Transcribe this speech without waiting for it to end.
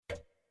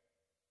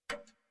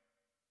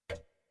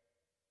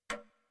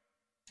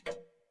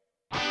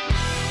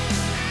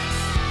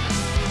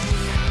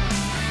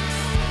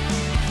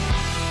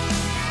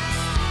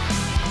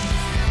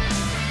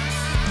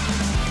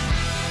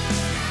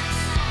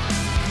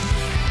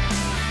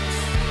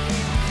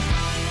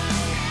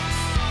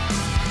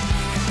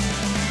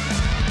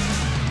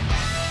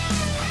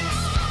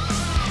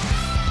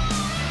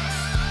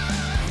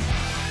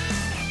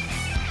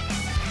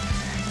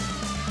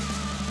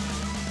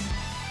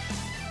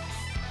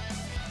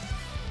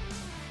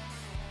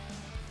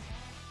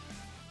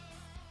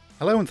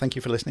Hello and thank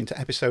you for listening to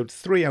episode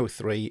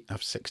 303 of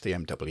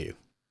 60MW.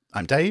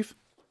 I'm Dave.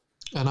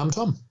 And I'm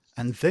Tom.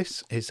 And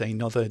this is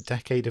another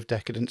Decade of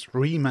Decadence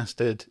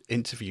remastered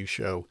interview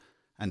show.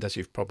 And as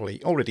you've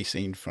probably already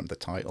seen from the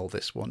title,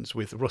 this one's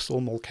with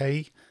Russell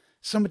Mulcahy.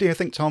 Somebody, I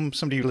think, Tom,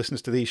 somebody who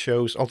listens to these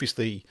shows,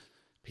 obviously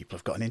people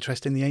have got an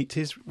interest in the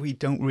 80s. We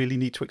don't really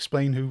need to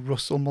explain who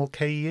Russell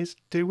Mulcahy is,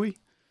 do we?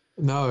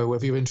 No,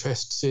 whether you're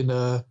interested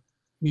in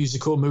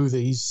music or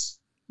movies,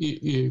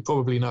 you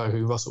probably know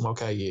who Russell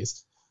Mulcahy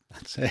is.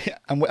 That's it.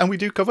 And we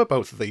do cover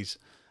both of those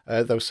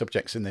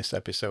subjects in this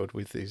episode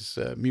with his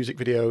music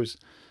videos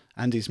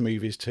and his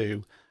movies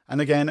too.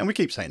 And again, and we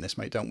keep saying this,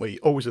 mate, don't we?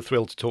 Always a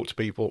thrill to talk to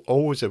people.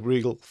 Always a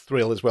real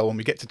thrill as well when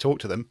we get to talk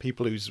to them.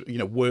 People whose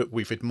work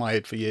we've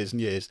admired for years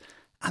and years.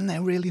 And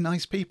they're really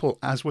nice people,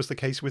 as was the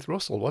case with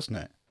Russell, wasn't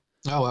it?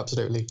 Oh,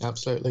 absolutely.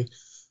 Absolutely.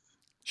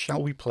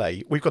 Shall we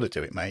play? We've got to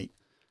do it, mate.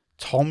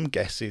 Tom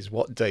guesses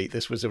what date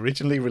this was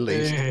originally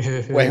released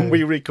when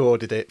we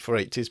recorded it for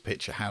 80s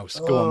Picture House.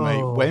 Go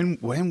on, mate.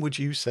 When would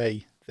you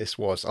say this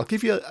was? I'll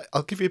give you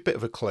a bit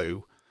of a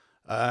clue.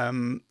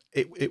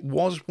 It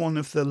was one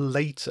of the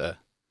later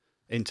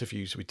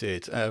interviews we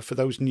did. For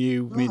those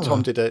new, me and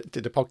Tom did a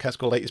podcast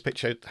called 80s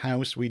Picture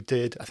House. I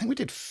think we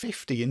did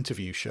 50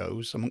 interview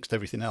shows amongst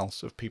everything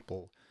else of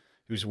people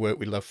whose work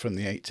we love from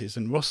the 80s.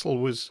 And Russell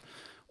was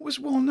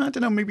one, I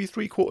don't know, maybe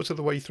 3/4 of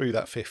the way through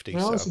that 50.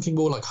 I was thinking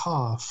more like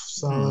half.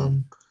 So,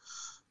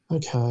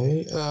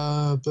 okay.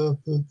 I am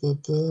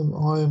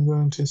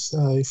going to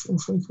say from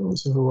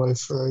 3/4 of the way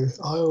through.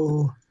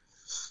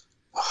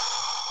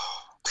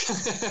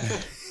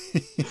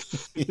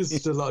 There's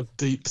just a lot of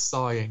deep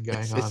sighing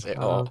going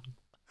on.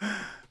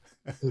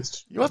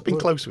 You have been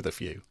close with a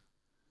few.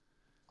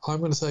 I'm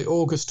going to say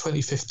August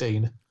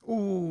 2015.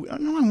 Ooh,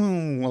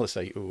 well, let's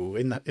say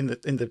in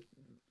the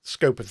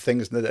scope of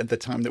things at the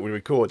time that we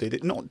recorded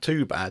it, not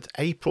too bad.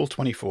 April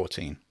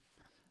 2014.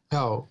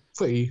 Oh,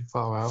 pretty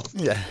far out.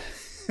 Yeah.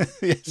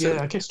 Yeah,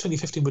 I guess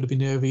 2015 would have been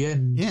near the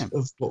end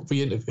of what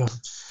the interview.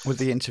 With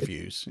the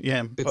interviews,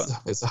 yeah.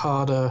 It's a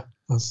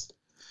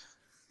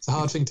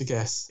hard thing to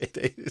guess. It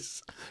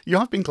is. You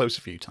have been close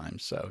a few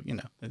times, so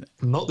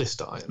Not this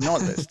time.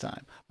 Not this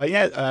time. But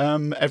yeah,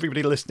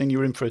 everybody listening,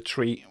 you're in for a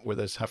treat with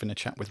us having a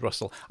chat with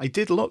Russell. I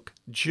did look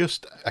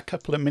just a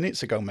couple of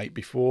minutes ago, mate,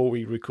 before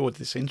we recorded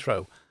this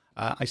intro.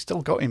 I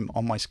still got him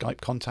on my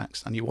Skype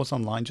contacts, and he was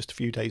online just a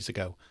few days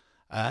ago.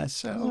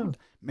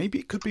 Maybe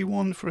it could be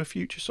one for a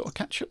future sort of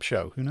catch-up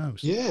show. Who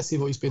knows? Yeah, see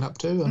what he's been up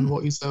to and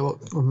what he's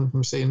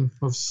I'm seeing.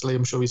 Obviously,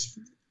 I'm sure he's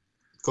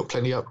got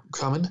plenty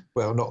upcoming.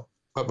 Well, not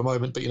at the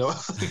moment, but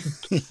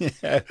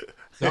Yeah.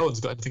 No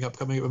one's got anything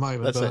upcoming at the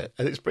moment. That's it.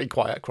 And it's pretty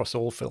quiet across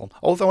all film.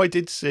 Although I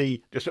did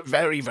see, just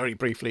very, very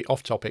briefly,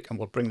 off topic, and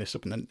we'll bring this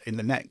up in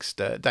the next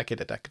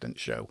Decade of Decadence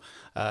show,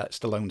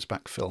 Stallone's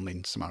back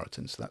filming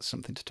Samaritan. So that's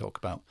something to talk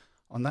about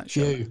on that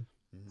show.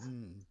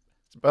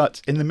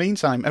 But in the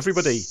meantime,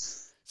 everybody,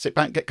 sit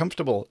back, get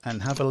comfortable,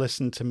 and have a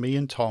listen to me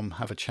and Tom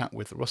have a chat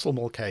with Russell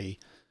Mulcahy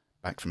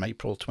back from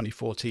April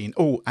 2014.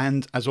 Oh,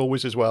 and as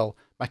always as well,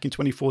 back in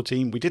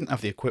 2014, we didn't have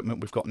the equipment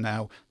we've got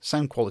now.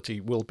 Sound quality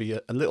will be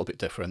a little bit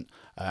different,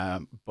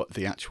 but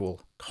the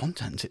actual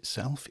content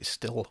itself is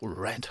still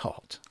red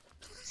hot.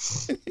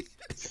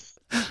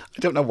 I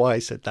don't know why I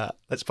said that.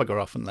 Let's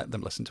bugger off and let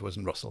them listen to us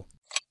and Russell.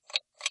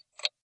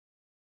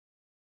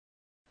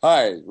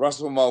 Hi,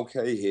 Russell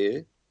Mulcahy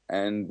here,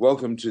 and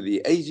welcome to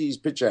the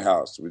 80s Picture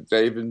House with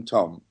Dave and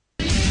Tom.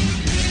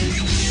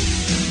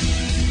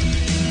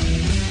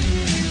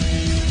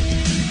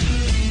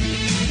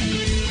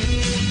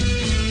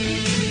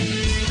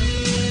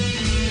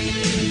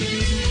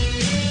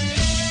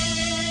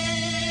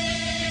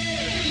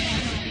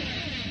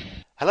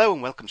 Hello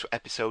and welcome to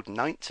episode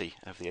 90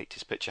 of the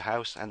 80s Picture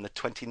House and the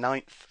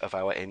 29th of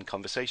our In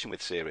Conversation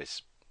With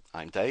series.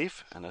 I'm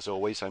Dave, and as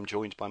always I'm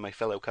joined by my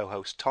fellow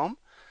co-host Tom.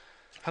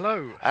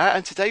 Hello.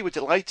 And today we're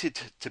delighted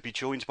to be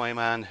joined by a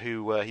man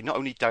who he not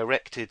only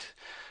directed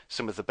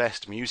some of the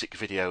best music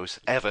videos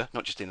ever,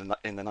 not just in the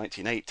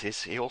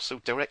 1980s, he also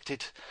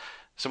directed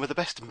some of the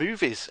best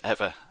movies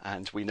ever,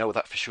 and we know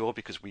that for sure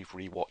because we've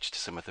rewatched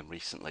some of them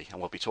recently, and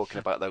we'll be talking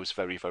about those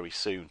very, very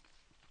soon.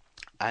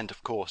 And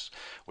of course,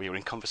 we are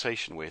in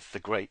conversation with the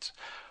great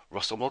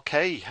Russell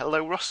Mulcahy.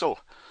 Hello, Russell.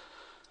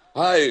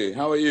 Hi,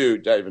 how are you,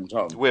 Dave and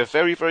Tom? We're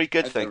very, very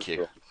good, thank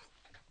you.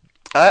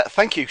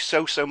 Thank you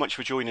so much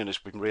for joining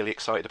us. We've been really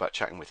excited about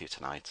chatting with you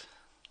tonight.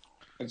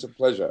 It's a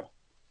pleasure.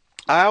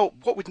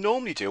 What we'd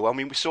normally do, I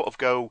mean, we sort of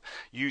go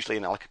usually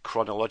in like a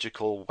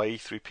chronological way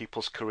through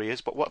people's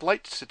careers, but what I'd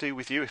like to do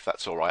with you, if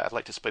that's all right, I'd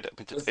like to split it up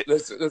into...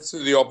 Let's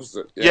do the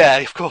opposite. Yeah,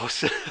 of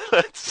course.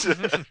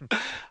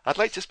 I'd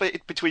like to split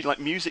it between like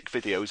music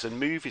videos and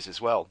movies as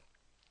well.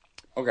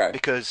 Okay.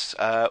 Because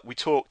we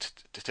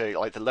talked to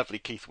like the lovely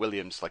Keith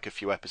Williams like a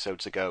few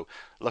episodes ago,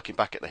 looking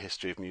back at the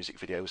history of music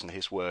videos and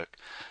his work.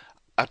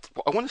 I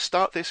want to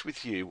start this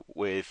with you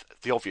with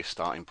the obvious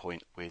starting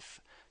point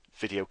with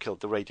Video Killed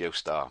the Radio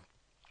Star.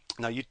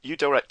 Now, you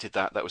directed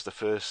that. That was the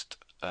first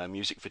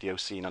music video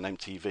seen on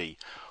MTV.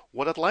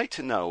 What I'd like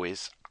to know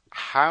is,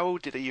 how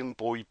did a young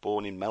boy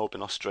born in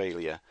Melbourne,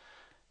 Australia,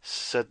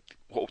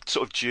 what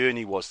sort of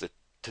journey was that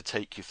to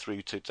take you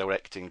through to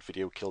directing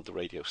Video Killed the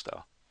Radio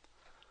Star?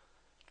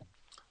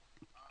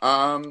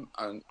 An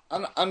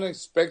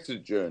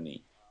unexpected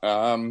journey.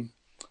 I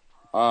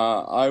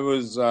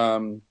was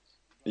a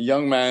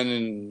young man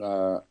in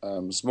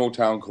a small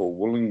town called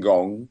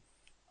Wollongong,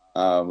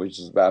 which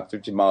is about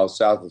 50 miles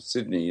south of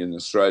Sydney in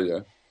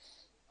Australia.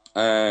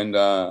 And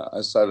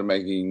I started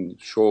making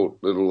short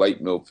little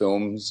 8mm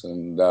films,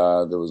 and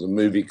there was a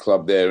movie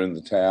club there in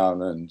the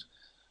town. And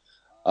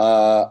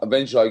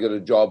eventually I got a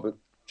job at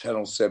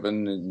Channel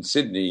 7 in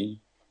Sydney,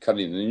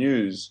 cutting the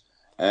news.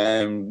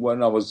 And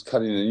when I was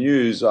cutting the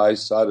news, I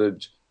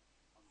started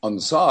on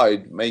the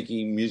side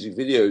making music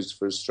videos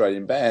for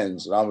Australian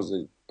bands, and I was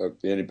the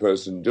only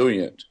person doing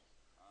it.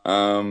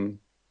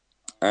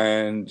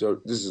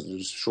 This is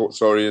a short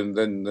story, and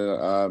then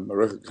the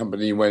record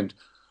company went,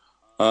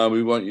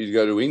 we want you to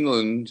go to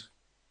England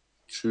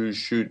to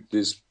shoot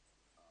this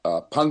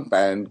punk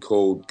band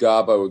called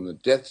Garbo and the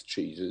Death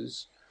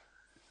Cheaters.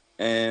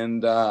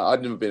 And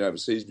I'd never been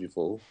overseas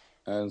before,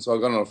 and so I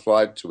got on a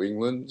flight to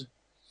England.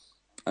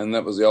 And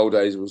that was the old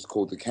days. It was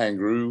called the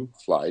Kangaroo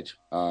flight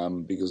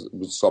because it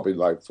would stop in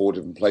like 4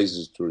 different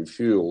places to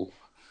refuel.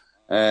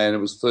 And it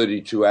was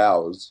 32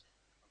 hours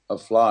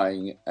of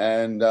flying.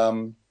 And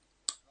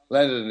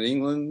landed in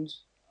England,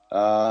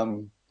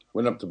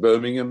 went up to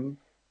Birmingham,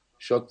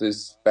 shot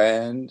this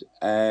band.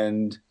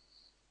 And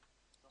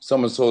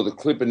someone saw the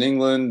clip in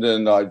England,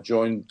 and I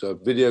joined a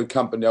video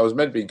company. I was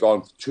meant to be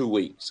gone for 2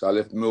 weeks. I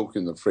left milk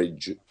in the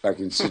fridge back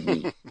in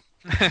Sydney.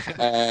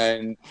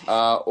 And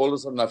all of a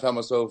sudden I found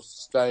myself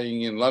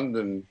staying in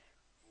London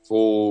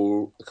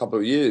for a couple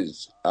of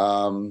years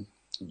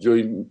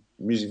doing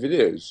music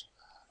videos.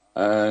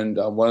 And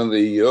one of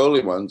the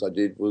early ones I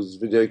did was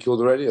Video Killed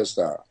the Radio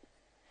Star.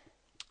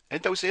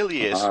 In those early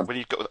years, when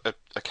you got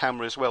a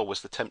camera as well,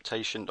 was the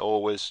temptation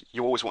always,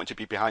 you always wanted to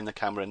be behind the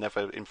camera and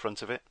never in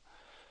front of it?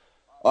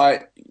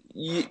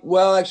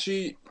 Well,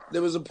 actually,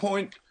 there was a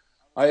point,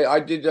 I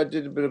did a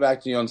bit of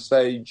acting on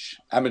stage,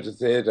 amateur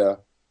theatre.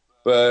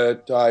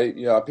 But I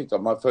picked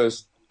up my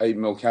first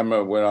 8mm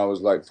camera when I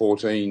was like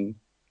 14,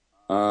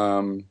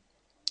 and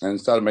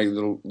started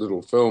making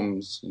little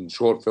films and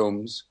short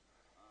films.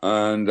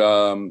 And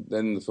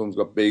then the films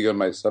got bigger,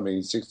 started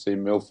making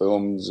 16mm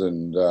films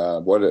and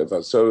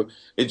whatever. So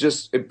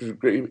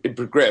it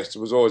progressed. It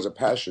was always a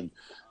passion.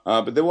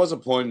 But there was a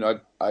point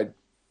I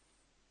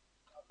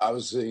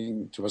was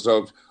saying to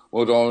myself,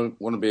 well, do I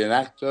want to be an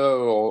actor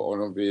or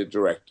want to be a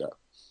director?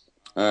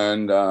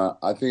 And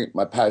I think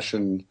my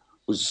passion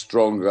was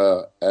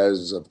stronger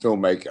as a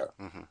filmmaker.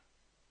 Mm-hmm.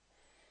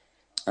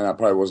 And I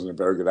probably wasn't a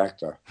very good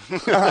actor.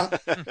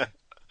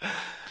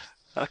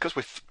 Because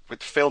with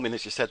filming,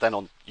 as you said then,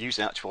 on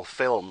using actual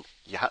film,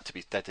 you had to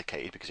be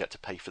dedicated because you had to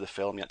pay for the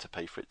film, you had to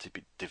pay for it to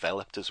be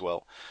developed as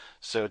well.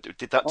 So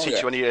did that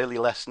teach you any early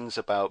lessons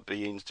about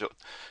being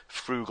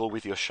frugal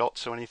with your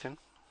shots or anything?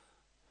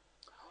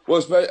 Well,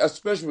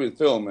 especially with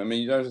film. I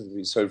mean, you don't have to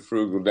be so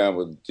frugal now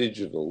with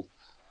digital.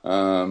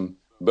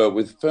 But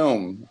with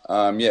film,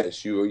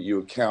 yes, you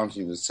were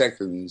counting the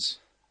seconds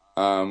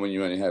when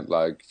you only had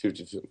like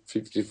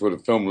 50 foot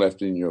of film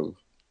left in your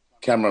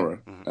camera,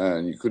 mm-hmm.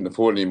 and you couldn't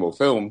afford any more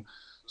film.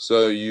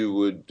 So you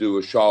would do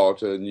a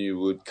shot and you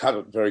would cut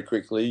it very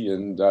quickly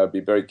and be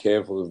very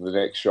careful of the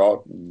next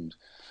shot. And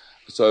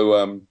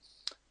so,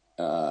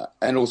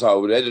 and also I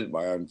would edit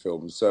my own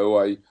films. So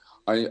I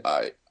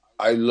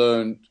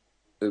learned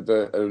at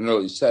an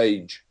early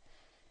stage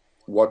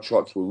what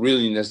shots were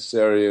really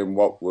necessary and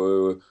what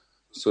were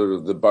sort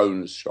of the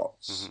bonus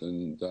shots.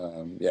 Mm-hmm.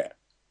 And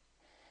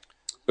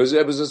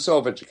it was a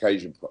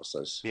self-education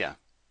process. Yeah.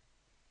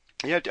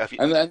 And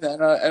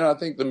I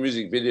think the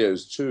music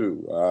videos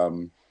too.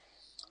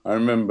 I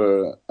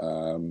remember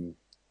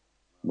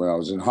when I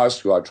was in high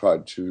school, I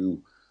tried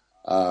to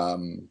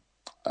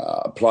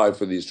apply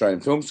for the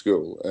Australian Film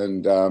School,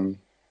 and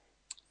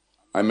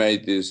I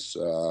made this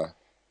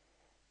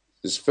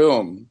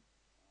film,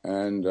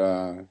 and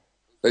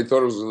they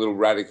thought it was a little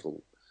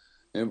radical.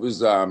 It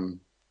was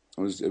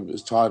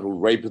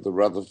titled "Rape of the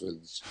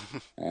Rutherfords,"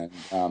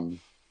 and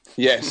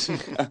yes,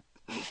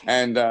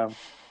 and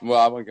well,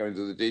 I won't go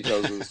into the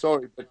details of the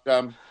story, but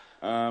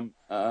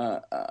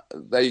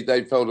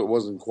they felt it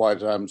wasn't quite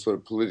sort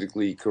of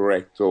politically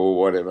correct or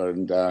whatever,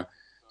 and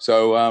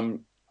so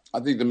I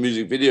think the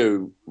music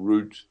video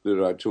route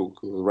that I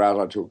took, the route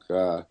I took,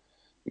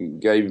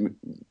 gave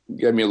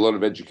me a lot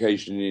of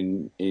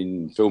education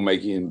in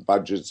filmmaking and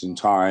budgets and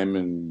time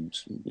and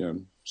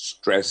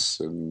stress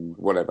and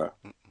whatever.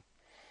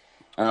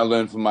 And I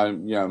learned from my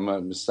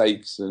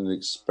mistakes and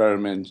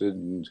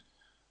experimented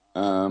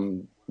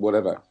and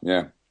whatever.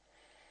 Yeah.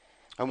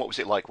 And what was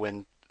it like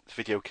when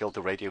Video Killed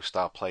the Radio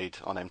Star played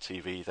on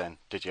MTV then?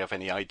 Did you have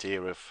any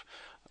idea of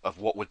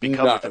what would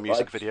become of the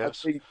music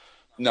videos?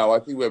 I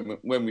think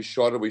when we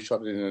shot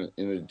it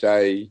in a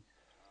day.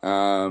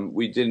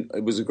 We didn't.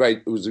 It was a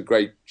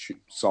great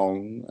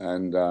song,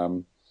 and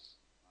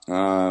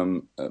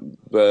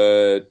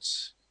but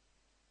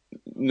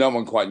no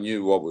one quite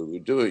knew what we were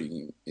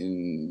doing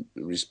in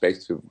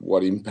respect of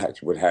what impact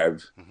it would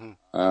have.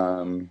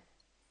 Mm-hmm.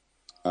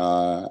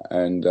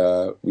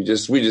 We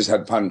just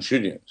had fun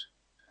shooting it.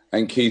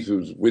 And Keith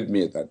was with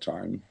me at that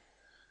time.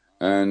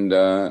 And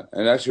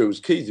actually it was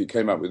Keith who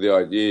came up with the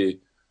idea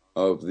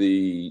of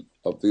the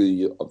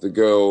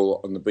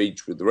girl on the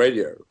beach with the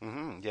radio.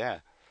 Mm-hmm, yeah.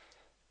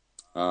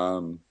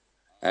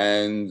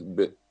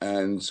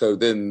 And so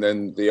then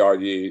the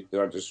idea,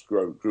 I just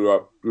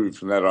grew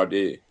from that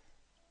idea.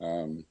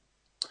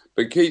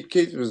 But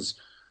Keith was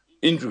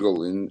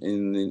integral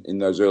in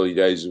those early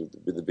days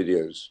with the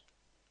videos.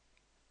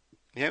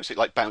 Yeah, was it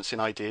like bouncing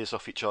ideas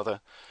off each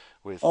other?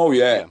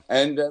 Yeah.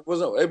 And it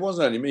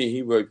wasn't only me.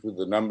 He worked with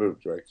a number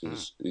of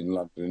directors in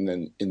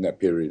London in that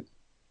period.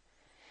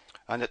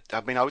 And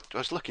I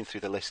was looking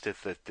through the list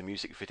of the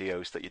music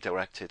videos that you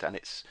directed, and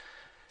it's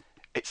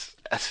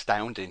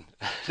astounding.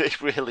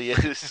 It really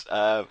is.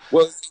 Well,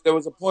 there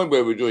was a point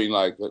where we were doing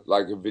like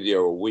a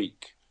video a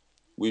week.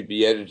 We'd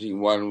be editing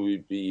one,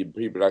 we'd be in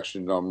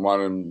pre-production on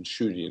one, and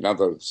shooting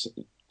another,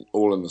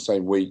 all in the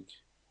same week.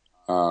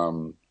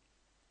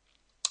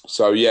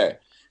 So yeah,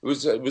 it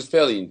was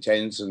fairly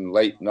intense and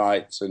late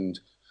nights, and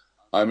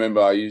I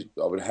remember I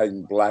would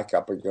hang black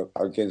up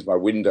against my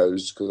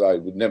windows because I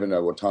would never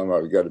know what time I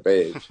would go to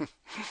bed.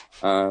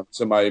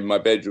 So my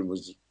bedroom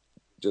was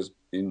just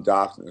in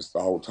darkness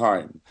the whole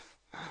time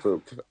for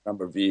a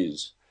number of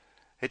years.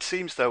 It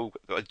seems, though,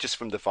 just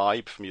from the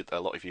vibe from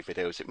a lot of your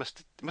videos, it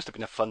must have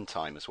been a fun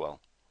time as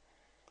well.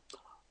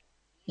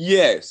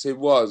 Yes, it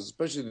was,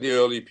 especially the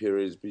early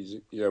periods, because,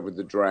 with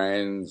the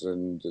Durans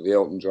and the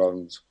Elton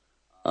Johns.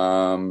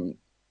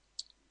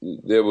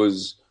 There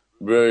was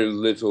very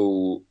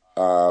little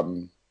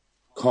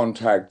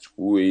contact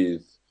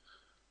with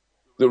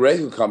the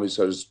record company,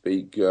 so to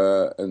speak,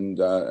 and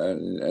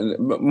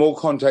more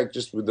contact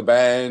just with the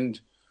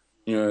band,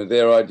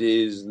 their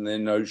ideas and their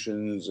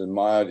notions and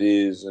my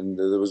ideas, and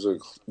there was a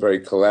very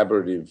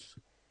collaborative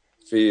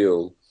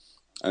feel.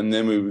 And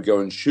then we would go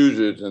and shoot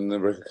it, and the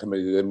record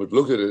company then would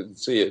look at it and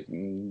see it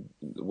and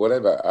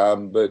whatever.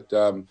 But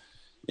there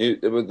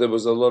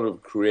was a lot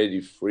of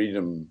creative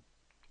freedom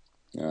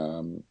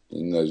in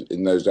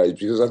those days,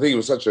 because I think it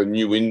was such a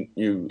new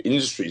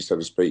industry, so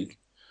to speak.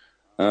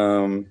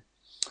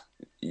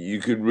 You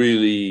could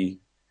really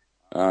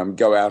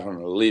go out on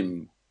a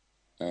limb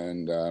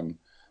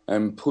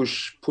and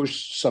push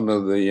some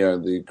of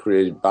the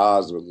creative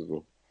bars a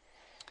little.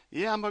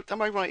 Yeah,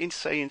 am I right in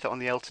saying that on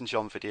the Elton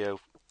John video,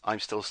 I'm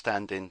Still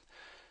Standing,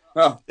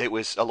 it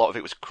was a lot of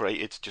it was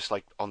created just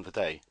like on the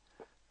day?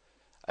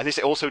 And is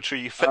it also true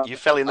you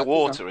fell in the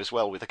water as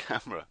well with the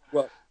camera?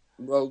 Well,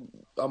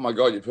 oh my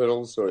God, you've heard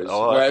all the stories.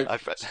 Oh,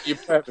 you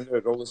haven't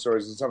heard all the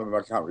stories, and some of them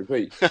I can't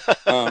repeat.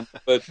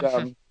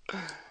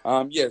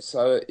 Yes,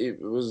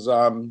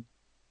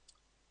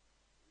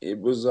 there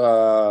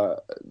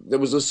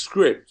was a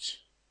script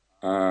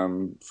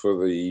for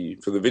the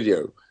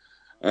video,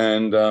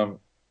 and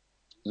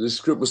the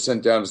script was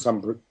sent down to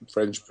some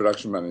French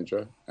production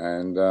manager,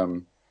 and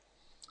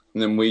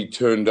then we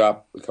turned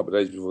up a couple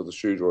of days before the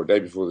shoot, or a day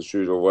before the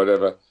shoot, or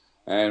whatever,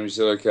 and we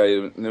said, okay.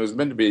 And there was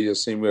meant to be a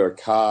scene where a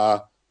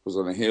car was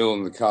on a hill,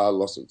 and the car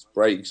lost its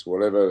brakes, or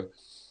whatever,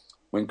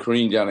 went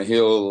careening down a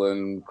hill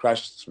and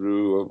crashed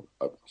through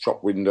a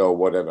shop window or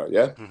whatever,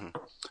 yeah? Mm-hmm.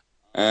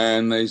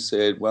 And they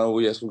said,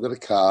 well, yes, we've got a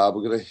car,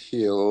 we've got a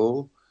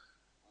hill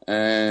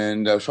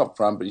and a shop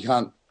front, but you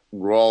can't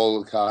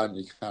roll the car and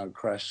you can't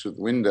crash through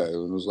the window.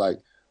 And it was like,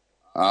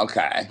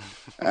 okay.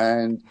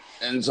 and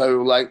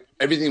so, like,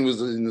 everything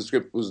was in the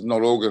script was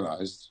not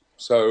organised.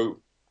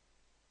 So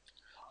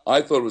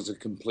I thought it was a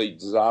complete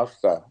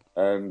disaster.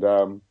 And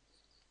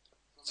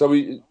so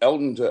we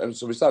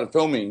started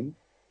filming,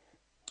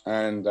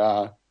 and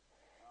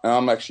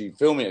I'm actually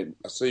filming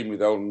a scene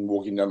with Elton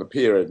walking down the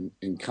pier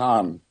in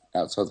Cannes,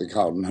 outside the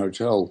Carlton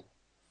Hotel.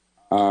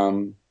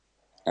 And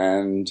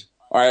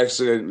I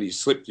accidentally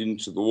slipped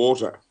into the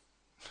water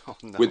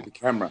with the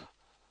camera.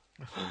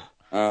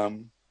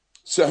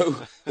 So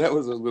that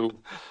was a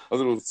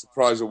little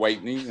surprise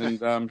awakening.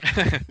 And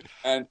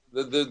and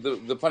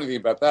the funny thing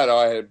about that,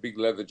 I had a big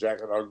leather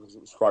jacket on because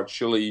it was quite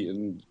chilly,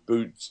 and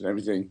boots and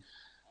everything.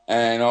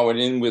 And I went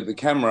in with the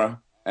camera,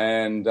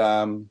 and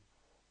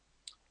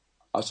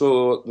I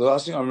saw, the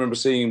last thing I remember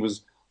seeing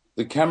was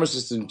the camera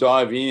assistant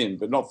dive in,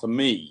 but not for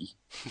me.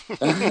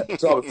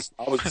 So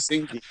I was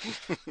sinking.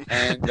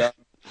 And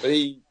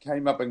he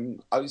came up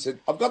and he said,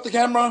 I've got the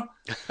camera.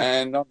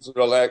 And I'm sort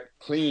of like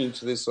clinging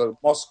to this sort of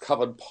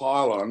moss-covered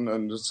pylon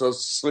and sort of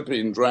slipping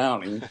and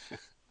drowning.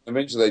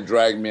 Eventually they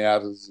dragged me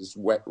out as this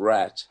wet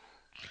rat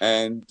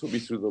and took me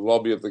through the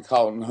lobby of the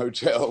Carlton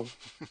Hotel,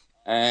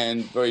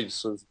 and very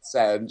sort of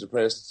sad and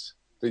depressed,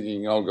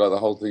 thinking, oh God, the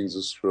whole thing's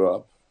a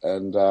screw-up.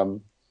 And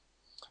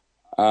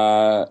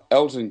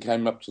Elton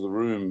came up to the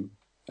room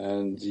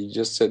and he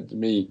just said to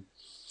me,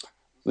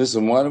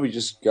 listen, why don't we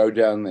just go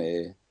down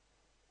there?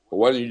 Or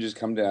why don't you just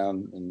come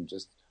down and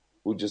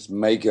we'll just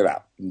make it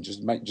up and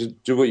just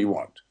do what you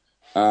want.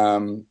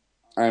 And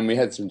we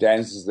had some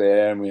dancers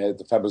there, and we had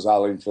the fabulous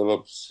Arlene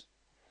Phillips,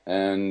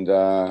 and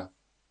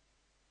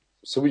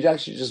so we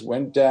actually just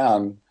went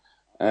down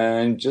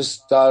and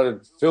just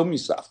started filming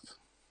stuff.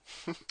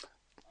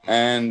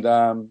 And,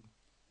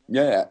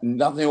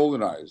 nothing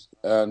organized.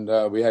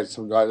 And we had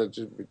some guy that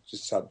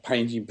just started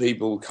painting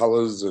people,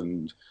 colors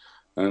and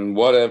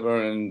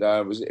whatever. And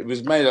it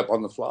was made up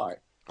on the fly.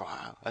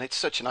 Wow. And it's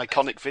such an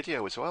iconic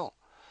video as well.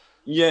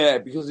 Yeah,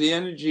 because the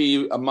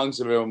energy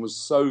amongst everyone was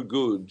so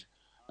good.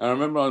 And I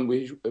remember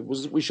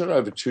we shot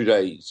over 2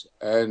 days.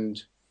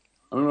 And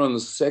I remember on the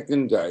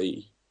second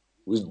day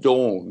was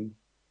dawn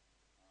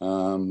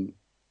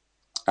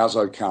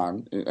outside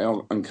Cannes,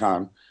 in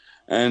Cannes.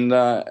 And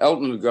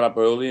Elton got up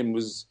early and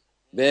was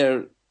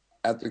there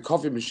at the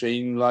coffee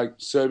machine, like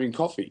serving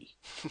coffee,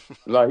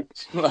 like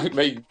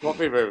making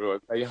coffee for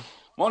everyone. Like,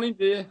 morning,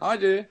 dear. Hi,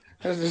 dear.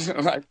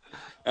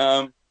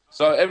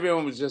 So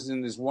everyone was just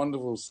in this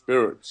wonderful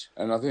spirit,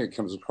 and I think it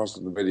comes across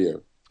in the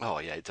video. Oh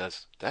yeah, it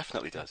does.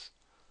 Definitely does.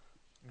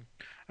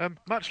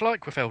 Much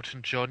like with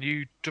Elton John,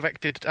 you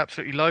directed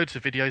absolutely loads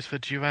of videos for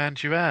Duran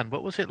Duran.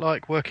 What was it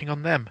like working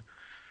on them?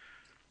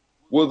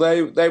 Well,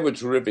 they were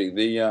terrific.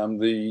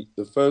 The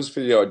first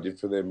video I did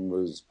for them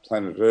was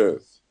Planet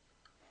Earth,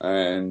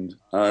 and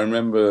I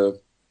remember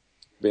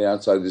being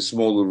outside this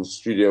small little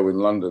studio in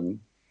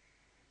London,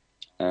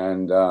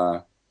 and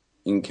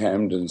in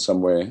Camden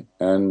somewhere,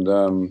 and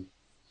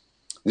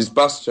this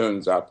bus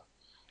turns up,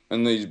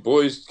 and these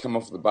boys come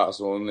off the bus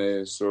on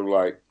their sort of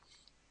like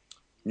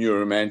new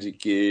romantic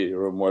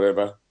gear and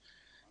whatever.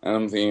 And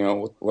I'm thinking,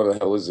 oh, what the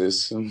hell is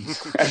this?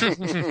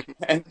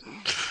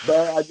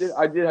 But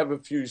I did have a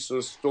few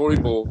sort of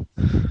storyboard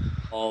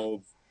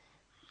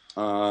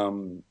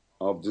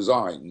of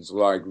designs,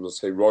 like let's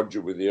say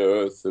Roger with the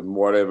Earth and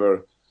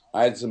whatever.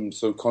 I had some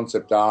sort of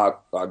concept art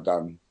I'd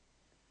done,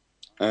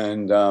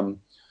 and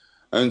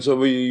so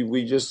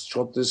we just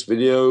shot this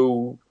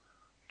video.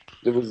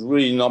 There was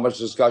really not much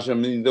discussion. I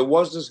mean, there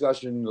was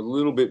discussion a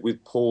little bit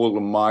with Paul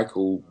and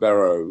Michael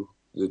Barrow,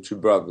 the two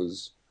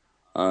brothers,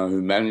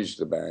 who managed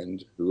the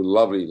band, who were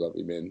lovely,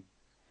 lovely men.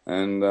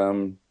 And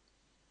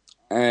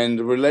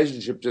the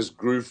relationship just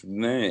grew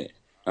from there.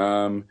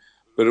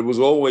 But it was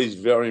always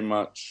very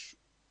much,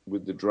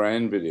 with the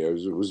Duran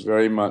videos, it was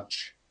very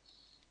much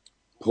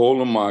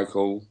Paul and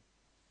Michael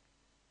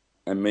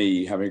and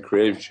me having a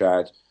creative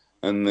chat,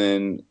 and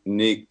then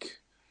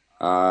Nick,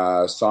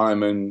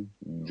 Simon,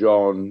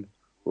 John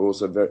were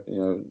also very,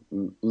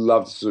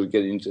 loved to sort of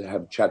get into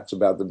have chats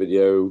about the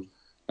video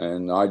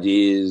and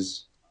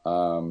ideas.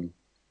 And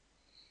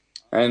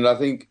I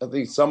think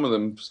some of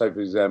them, say for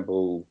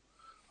example,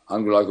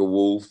 Hungry Like a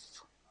Wolf,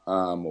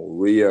 or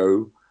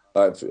Rio.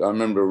 I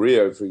remember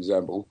Rio, for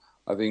example.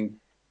 I think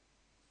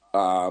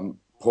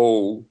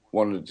Paul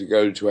wanted to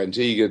go to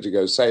Antigua to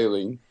go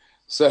sailing,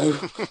 so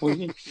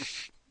we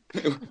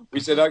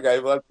said, okay,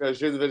 well, let's go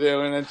shoot the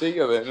video in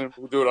Antigua then, and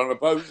we'll do it on a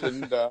boat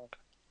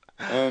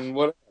and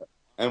whatever,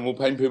 and we'll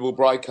paint people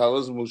bright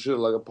colours, and we'll shoot it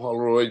like a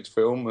Polaroid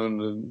film,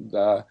 and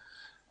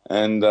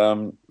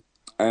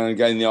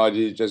again the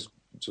idea just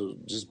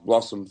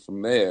blossomed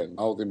from there. The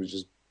whole thing was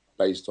just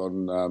based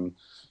on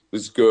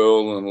this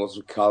girl and lots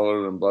of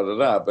colour and blah blah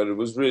blah. But it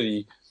was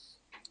really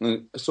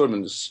sort of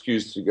an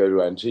excuse to go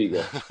to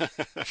Antigua.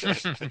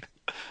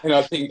 And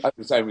I think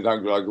the same with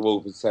Hungry Like a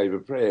Wolf and Save a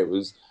Prayer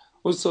was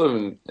sort of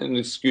an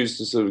excuse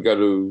to sort of go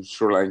to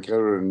Sri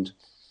Lanka, and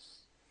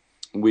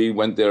we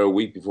went there a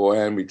week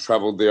beforehand. We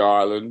travelled the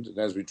island, and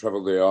as we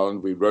travelled the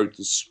island, we wrote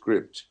the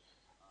script.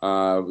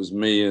 It was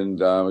me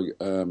and a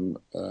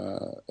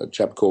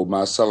chap called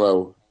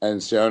Marcello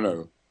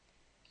Anciano,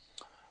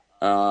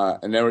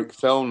 and Eric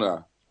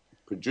Fellner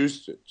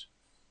produced it.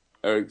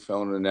 Eric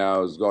Fellner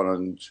now has gone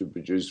on to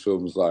produce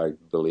films like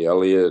Billy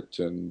Elliot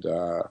and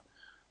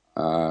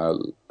La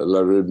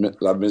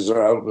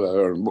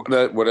Miserable,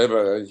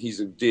 whatever.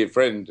 He's a dear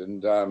friend,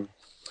 and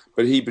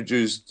but he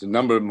produced a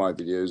number of my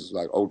videos,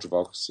 like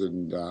Ultravox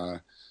and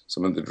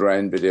some of the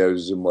Duran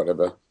videos and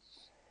whatever.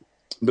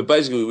 But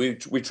basically,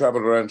 we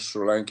travelled around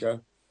Sri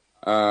Lanka,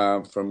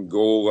 from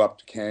Galle up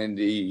to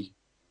Kandy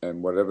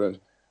and whatever,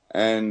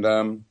 and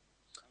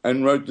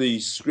wrote the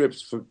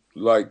scripts for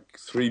like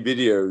 3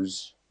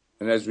 videos.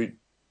 And as we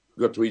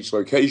got to each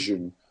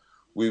location,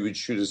 we would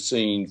shoot a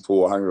scene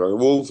for Hungry Like a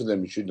Wolf, and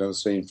then we shoot another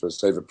scene for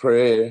Save a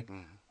Prayer,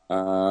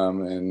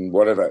 and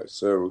whatever.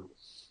 So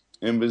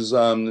it was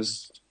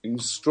this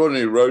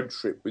extraordinary road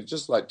trip with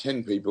just like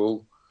 10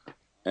 people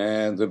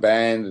and the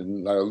band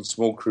and like a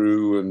small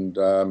crew, and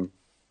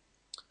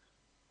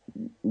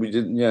we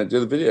did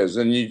do the videos.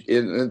 And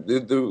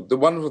the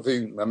wonderful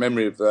thing, my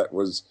memory of that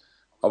was,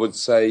 I would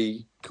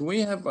say, can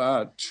we have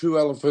 2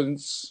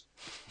 elephants,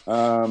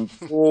 4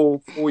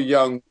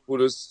 young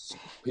Buddhist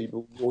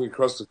people walking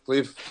across the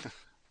cliff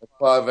at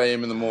 5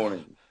 a.m. in the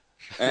morning,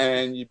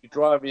 and you'd be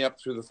driving up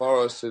through the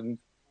forest at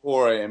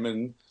 4 a.m.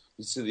 and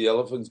you see the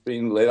elephants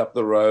being led up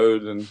the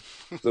road, and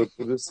the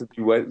Buddhists would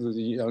be waiting,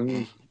 the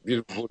young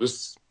beautiful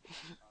Buddhist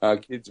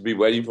kids would be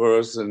waiting for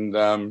us, and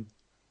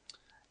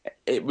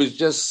it was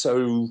just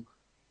so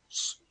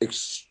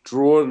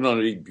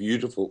extraordinarily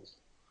beautiful.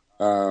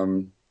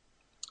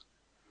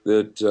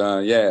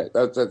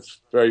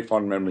 That's very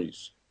fond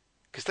memories.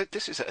 Because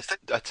this is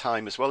a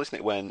time as well, isn't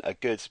it, when a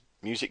good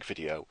music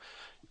video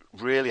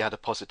really had a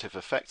positive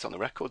effect on the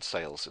record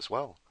sales as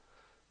well.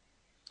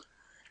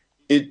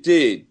 It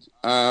did.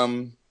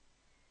 And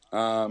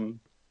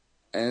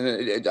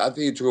I think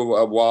it took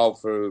a while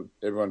for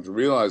everyone to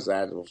realise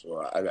that.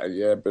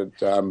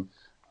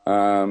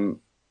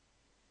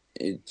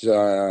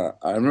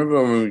 I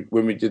remember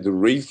when we did the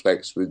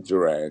Reflex with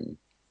Duran,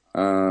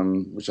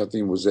 which I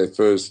think was their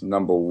first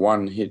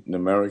 #1 hit in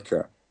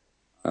America.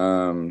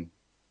 I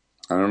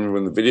remember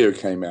when the video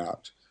came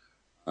out,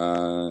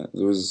 there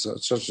was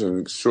such an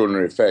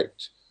extraordinary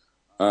effect.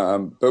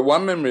 But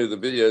one memory of the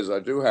videos I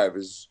do have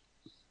is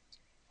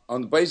on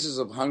the basis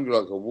of Hungry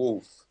Like a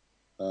Wolf.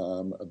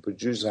 A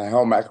producer,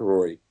 Hal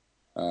McElroy,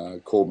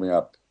 called me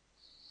up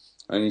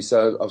and he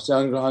said, I've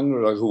sounded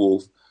hungry like a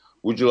wolf.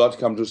 Would you like to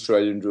come to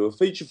Australia and do a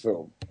feature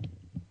film?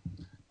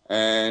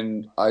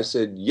 And I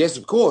said, yes,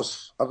 of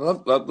course. I'd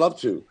love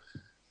to.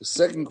 The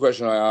second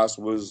question I asked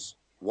was,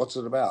 what's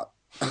it about?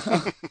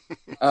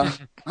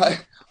 I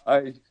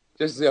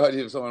just the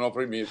idea of someone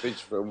offering me a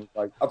feature film was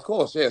like, of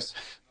course, yes.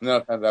 And then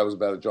I found out it was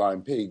about a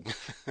giant pig,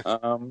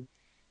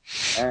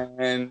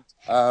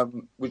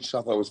 which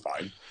I thought was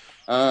fine.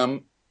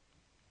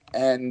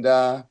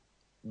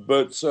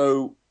 But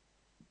so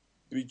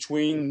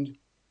between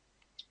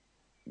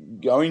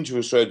going to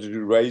Australia to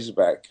do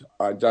Razorback,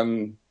 I'd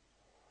done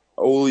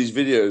all these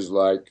videos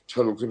like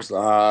Total Eclipse of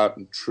the Heart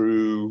and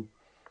True,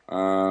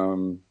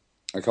 a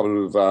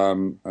couple of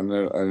an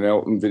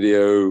Elton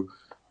video,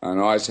 an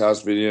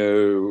Icehouse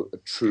video, a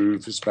True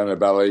for Spandau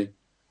Ballet.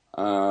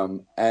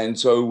 And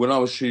so when I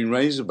was shooting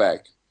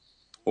Razorback,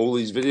 all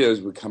these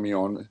videos were coming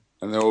on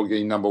and they're all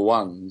getting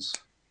 #1s.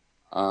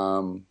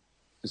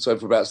 So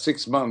for about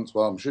 6 months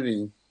while I'm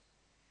shooting,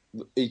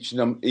 each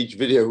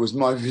video was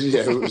my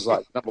video. It was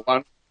like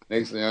 #1.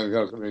 Next thing I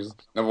got was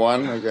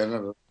 #1. Okay,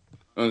 no.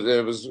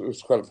 It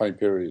was quite a funny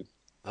period.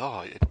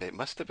 Oh, it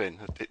must have been.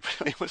 It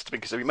really must have been,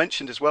 because we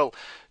mentioned as well,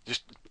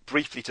 just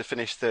briefly to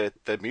finish the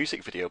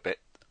music video bit,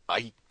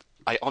 I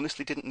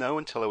honestly didn't know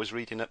until I was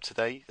reading up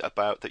today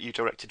about that you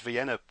directed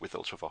Vienna with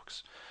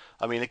Ultravox.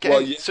 I mean,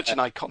 again, such an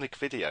iconic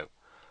video.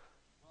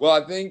 Well,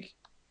 I think,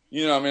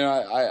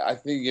 I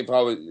think if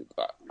I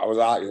was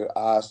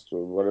asked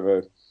or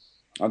whatever,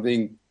 I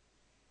think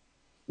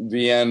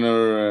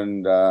Vienna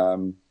and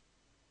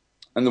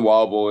the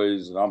Wild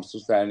Boys and I'm Still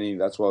Standing,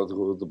 that's what I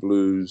call the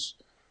Blues,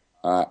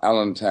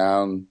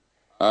 Allentown,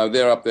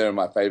 they're up there in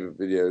my favourite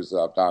videos that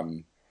I've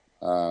done.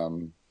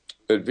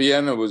 But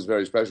Vienna was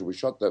very special. We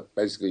shot that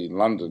basically in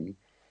London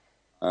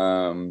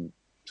to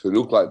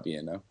look like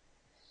Vienna.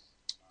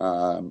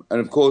 And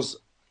of course,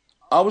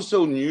 I was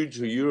still new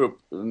to Europe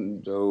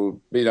and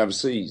being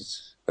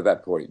overseas at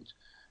that point.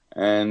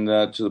 And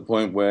to the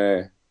point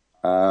where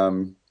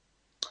I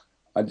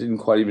didn't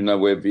quite even know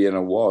where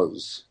Vienna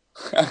was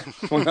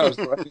when I was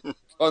writing the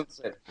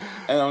concept.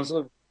 And I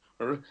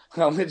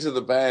went to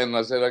the band and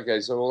I said, okay,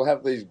 so we'll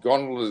have these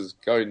gondolas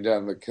going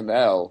down the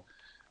canal.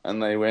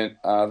 And they went,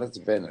 that's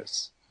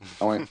Venice.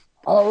 I went,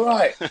 all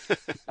right.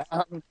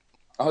 I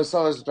was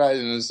so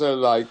Australian and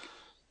so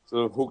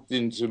sort of hooked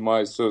into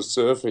my sort of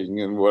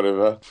surfing and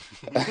whatever.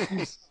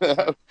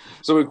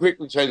 So we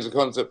quickly changed the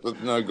concept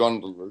with no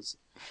gondolas.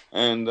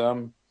 And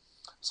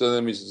so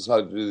then we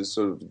decided to do this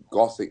sort of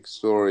gothic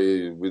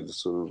story with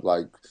sort of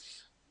like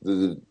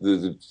the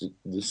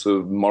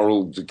sort of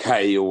moral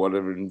decay or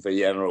whatever in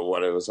Vienna or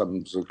whatever,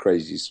 some sort of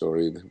crazy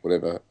story,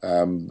 whatever.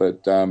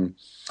 But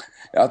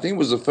I think it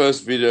was the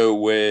first video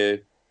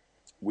where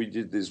we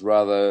did this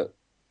rather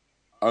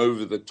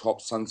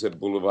over-the-top Sunset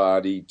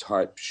Boulevard-y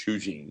type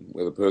shooting,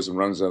 where the person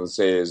runs down the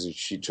stairs and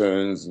she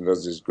turns and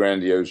does this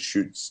grandiose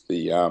shoots the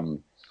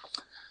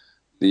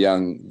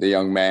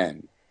young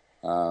man.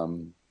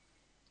 And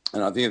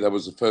I think that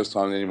was the first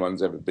time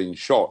anyone's ever been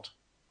shot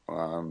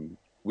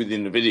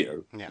within the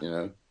video,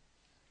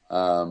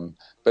 But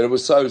it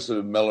was so sort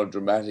of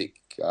melodramatic,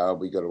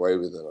 we got away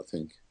with it, I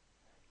think.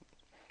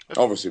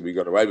 Obviously, we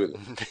got away with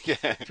it.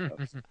 Yeah.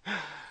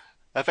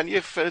 Have any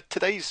of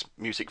today's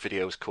music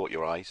videos caught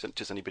your eyes?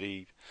 Does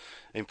anybody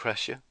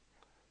impress you?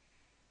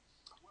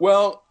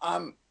 Well,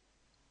 I've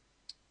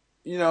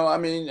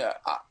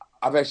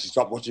actually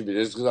stopped watching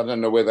videos because I don't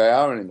know where they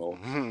are anymore.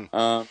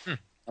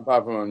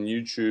 Apart from on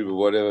YouTube or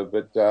whatever,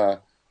 but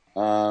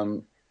I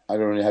don't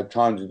really have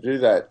time to do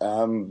that.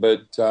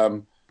 But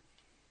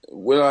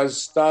when I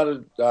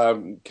started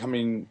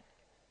going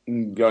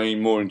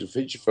more into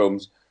feature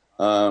films,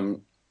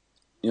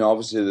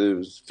 obviously there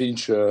was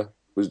Fincher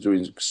was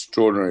doing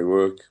extraordinary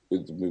work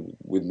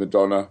with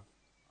Madonna,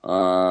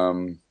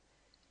 and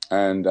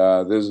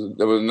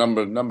there were a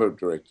number of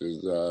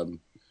directors that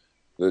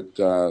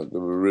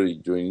were really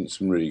doing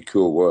some really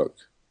cool work.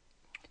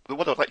 But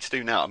what I'd like to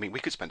do now, I mean,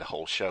 we could spend a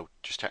whole show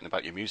just chatting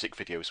about your music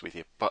videos with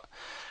you, but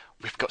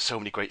we've got so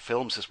many great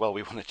films as well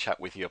we want to chat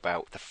with you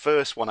about. The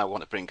first one I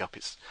want to bring up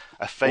is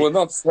a Well,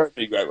 not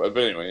certainly great one,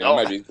 but anyway,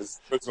 maybe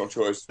it's personal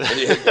choice.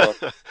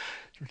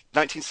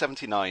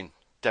 1979,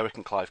 Derek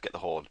and Clive Get the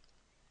Horn.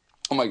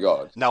 Oh my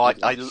God! No, I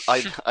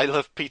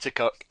love Peter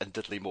Cook and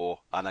Dudley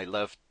Moore, and I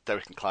love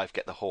Derek and Clive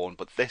Get the Horn.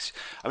 But this,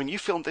 I mean, you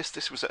filmed this.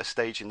 This was at a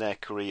stage in their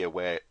career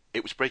where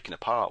it was breaking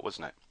apart,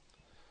 wasn't it?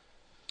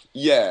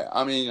 Yeah,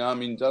 I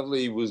mean,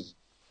 Dudley was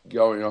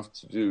going off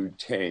to do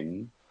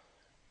 10,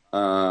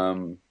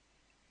 and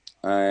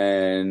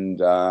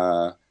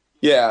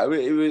yeah,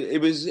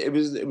 it was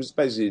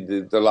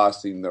basically the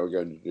last thing they were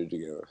going to do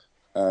together,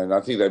 and I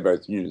think they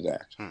both knew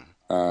that.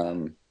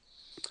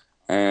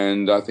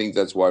 And I think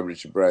that's why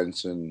Richard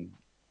Branson,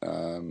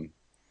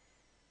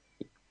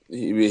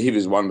 he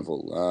was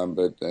wonderful,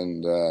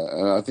 and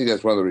I think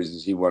that's one of the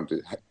reasons he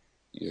wanted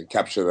to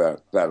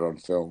capture that on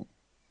film.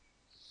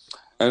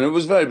 And it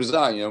was very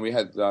bizarre, we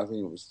had, I think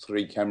it was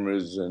 3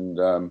 cameras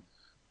and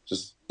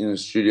just in a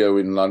studio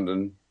in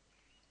London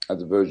at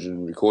the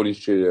Virgin Recording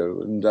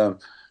Studio and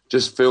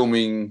just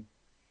filming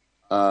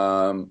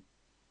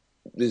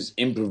this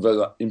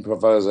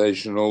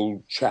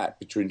improvisational chat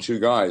between 2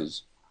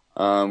 guys.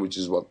 Which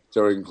is what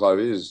Derek and Clive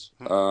is.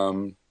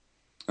 And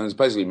it's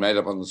basically made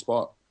up on the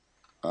spot.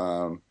 They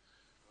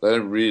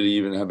don't really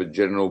even have a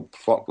general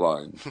plot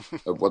line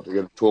of what they're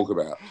going to talk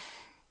about.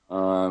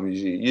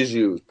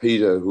 Usually it was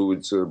Peter who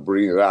would sort of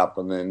bring it up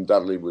and then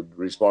Dudley would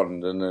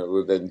respond and it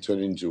would then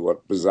turn into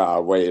what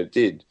bizarre way it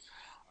did.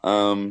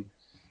 And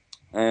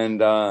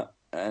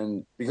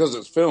because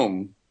it's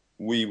film,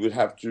 we would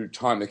have to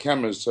time the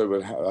cameras so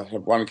we'd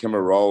have one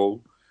camera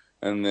roll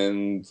and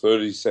then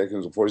 30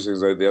 seconds or 40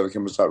 seconds later, the other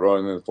camera start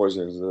rolling, and then 40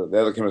 seconds later,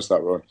 the other camera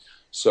start rolling.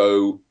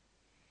 So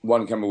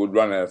one camera would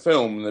run out of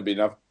film, and there'd be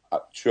enough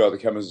 2 other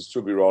cameras would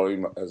still be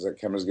rolling as that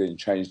camera's getting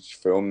changed to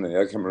film, then the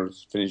other camera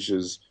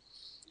finishes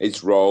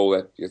its roll,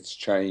 that gets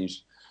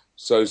changed.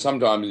 So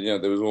sometimes, there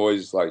was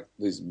always like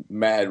these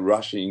mad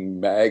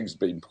rushing mags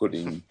being put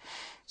in.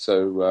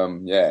 So,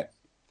 yeah.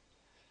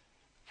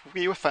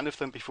 Were you a fan of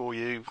them before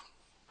you?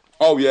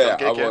 Oh, yeah,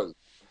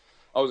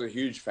 I was a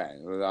huge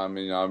fan. I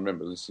mean, I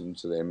remember listening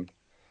to them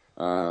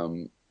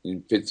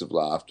in fits of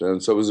laughter,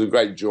 and so it was a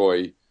great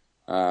joy.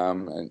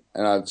 And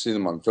I'd seen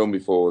them on film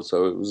before,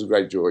 so it was a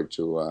great joy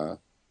to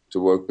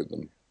work with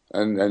them.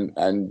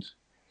 And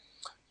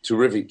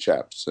terrific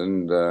chaps.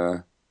 And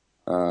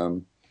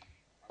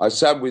I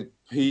sat with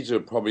Peter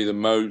probably the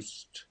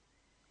most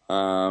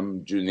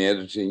during the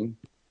editing,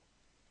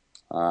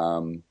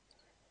 and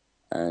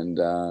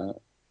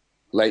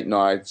late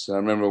nights. I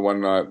remember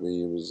one night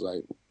it was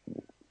like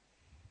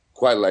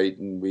quite late,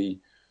 and we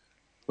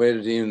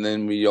waited in, and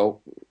then he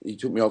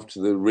took me off to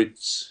the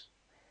Ritz,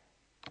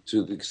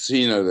 to the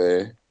casino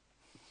there,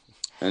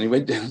 and he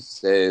went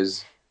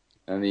downstairs,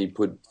 and he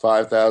put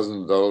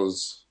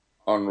 $5,000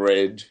 on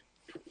red.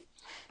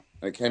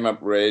 And it came up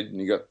red,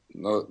 and he got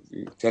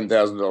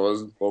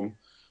 $10,000, boom,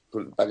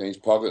 put it back in his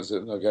pocket, and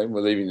said, "Okay,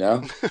 we're leaving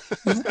now."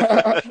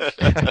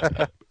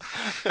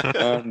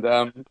 And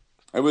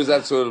it was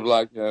that sort of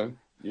like,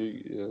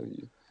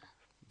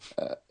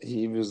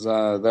 he was.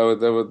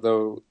 They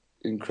were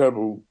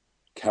incredible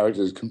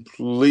characters,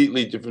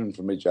 completely different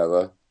from each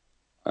other,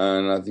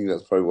 and I think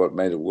that's probably what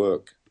made it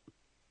work.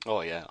 Oh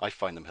yeah, I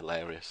find them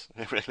hilarious.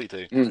 I really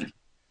do.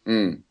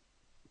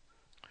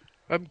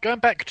 Going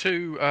back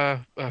to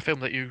a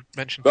film that you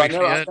mentioned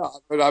briefly,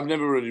 but I've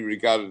never really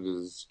regarded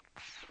it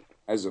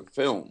as a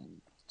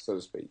film, so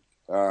to speak.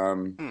 I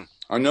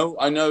know.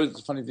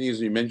 The funny thing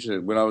is, you mentioned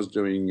it when I was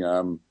doing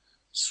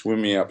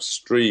Swimming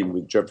Upstream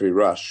with Geoffrey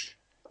Rush.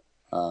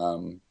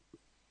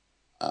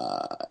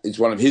 It's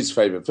one of his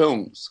favourite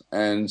films,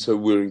 and so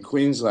we're in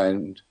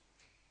Queensland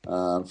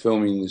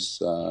filming this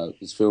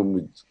film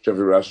with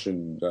Geoffrey Rush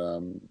and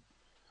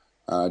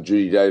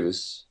Judy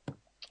Davis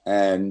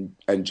and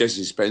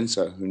Jesse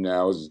Spencer, who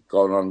now has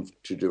gone on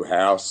to do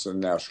House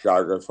and now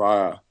Chicago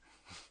Fire.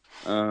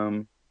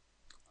 But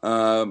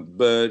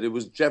it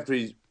was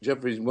Geoffrey's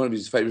one of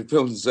his favourite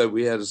films, so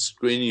we had a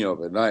screening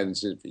of it, and I hadn't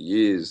seen it for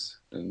years.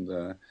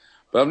 But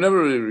I've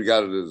never really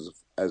regarded it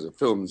as a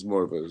film. It's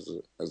more of as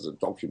a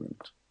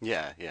document.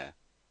 Yeah.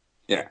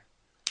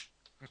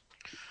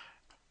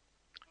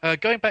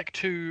 Going back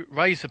to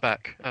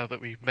Razorback that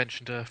we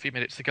mentioned a few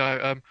minutes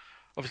ago,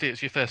 obviously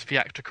it's your first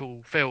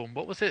theatrical film.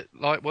 What was it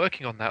like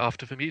working on that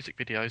after the music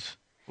videos,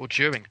 or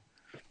during?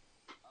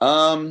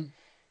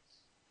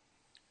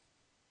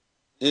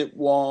 It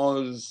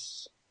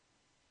was...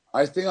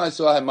 I think I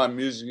still had my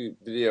music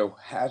video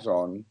hat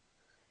on.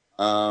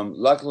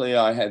 Luckily,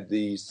 I had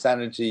the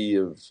sanity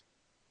of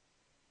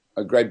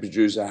a great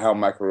producer, Hal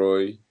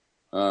McElroy,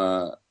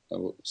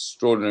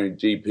 extraordinary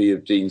DP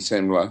of Dean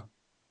Semler.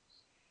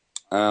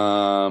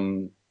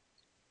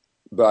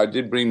 But I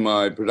did bring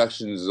my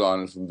production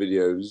designer from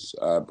videos,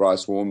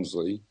 Bryce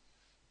Wormsley,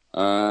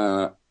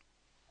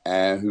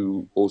 and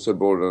who also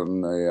brought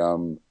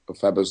on a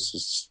fabulous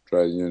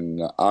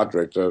Australian art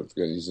director, I'm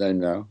forgetting his name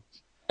now.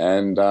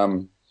 And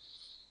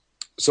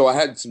so I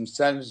had some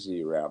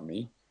sanity around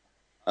me.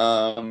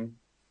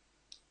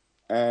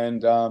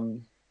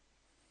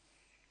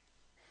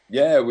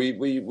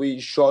 We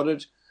shot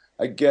it.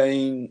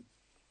 Again,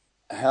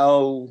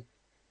 Hal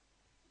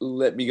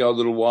let me go a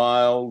little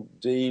while.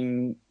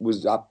 Dean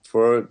was up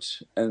for it,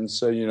 and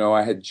so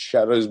I had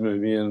shadows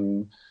moving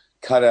and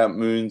cut out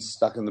moons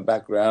stuck in the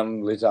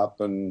background, lit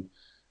up, and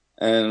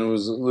it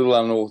was a little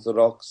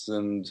unorthodox,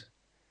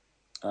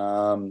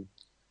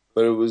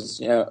 but it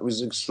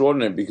was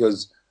extraordinary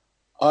because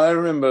I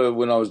remember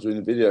when I was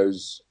doing the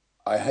videos,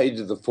 I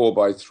hated the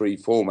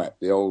 4:3 format,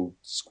 the old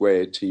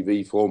square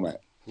TV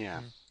format.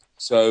 Yeah.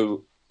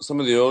 So some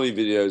of the early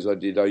videos I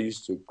did, I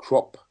used to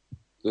crop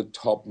the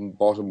top and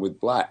bottom with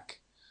black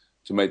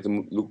to make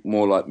them look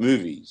more like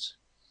movies.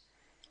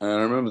 And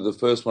I remember the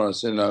first one we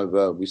sent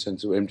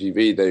to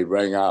MTV, they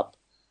rang up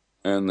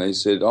and they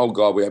said, "Oh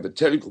God, we have a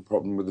technical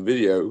problem with the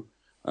video,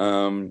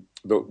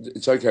 but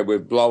it's okay, we're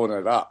blowing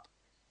it up."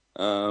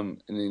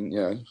 And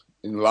then,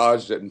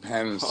 enlarged it and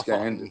panned and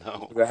scanned it.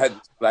 No. They had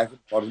black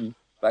bottom,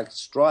 black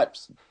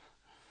stripes.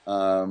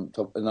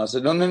 Top, and I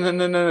said,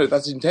 no,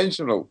 that's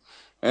intentional.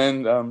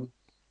 And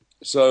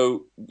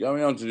so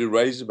going on to do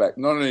Razorback,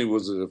 not only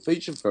was it a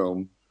feature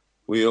film,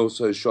 we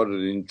also shot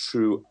it in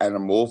true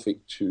anamorphic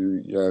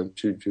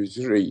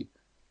 2:3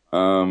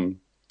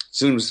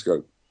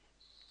 CinemaScope.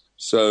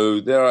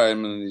 So there I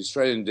am in the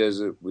Australian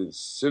desert with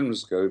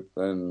CinemaScope,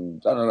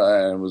 and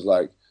it was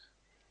like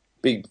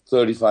big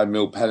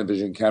 35mm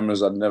Panavision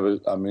cameras. I'd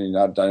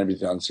done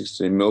everything on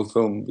 16mm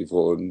film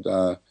before, and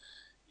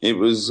it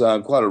was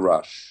quite a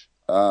rush.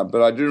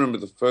 But I do remember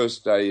the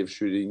first day of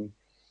shooting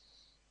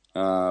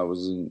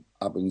was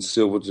up in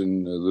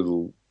Silverton, a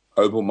little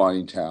opal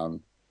mining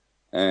town,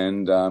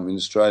 and in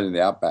Australia, in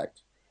the outback.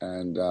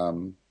 And I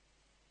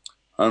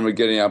remember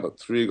getting up at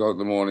 3 o'clock in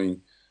the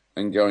morning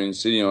and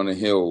sitting on a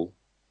hill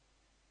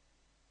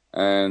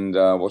and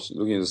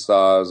looking at the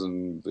stars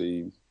and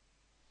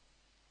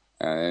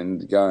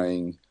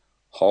going,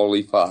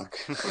 holy fuck.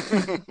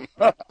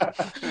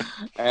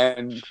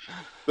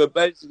 But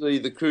basically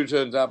the crew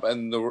turns up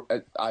and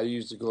I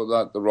used to call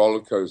that the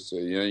roller coaster.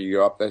 You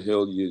go up that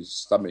hill,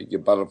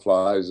 your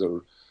butterflies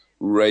are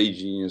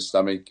raging in your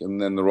stomach,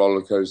 and then the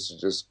roller coaster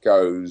just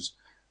goes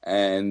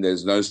and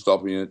there's no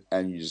stopping it,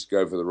 and you just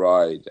go for the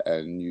ride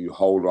and you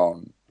hold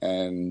on.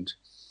 And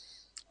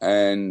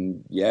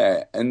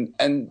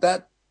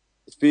that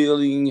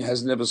feeling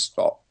has never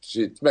stopped.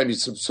 It maybe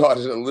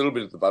subsided a little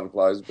bit at the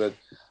butterflies, but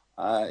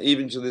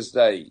even to this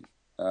day,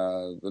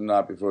 the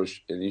night before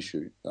an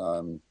issue,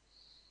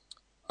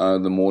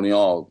 the morning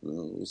of,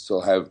 we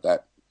still have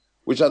that,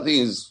 which I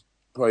think is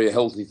probably a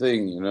healthy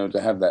thing,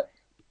 to have that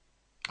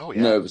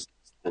nervous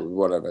or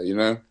whatever,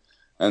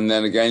 And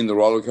then again, the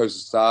roller coaster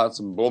starts,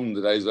 and boom,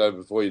 the day's over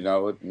before you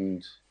know it,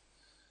 and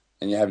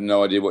you have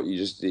no idea what you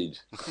just did.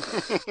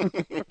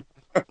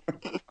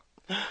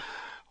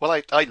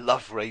 Well, I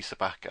love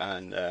Razorback,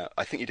 and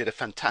I think you did a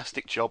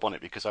fantastic job on it,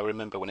 because I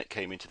remember when it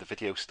came into the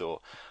video store,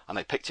 and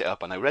I picked it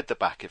up and I read the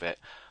back of it,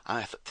 and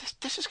I thought,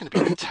 this is going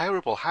to be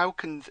terrible. How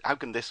can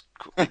this,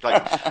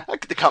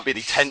 like, there can't be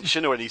any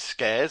tension or any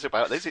scares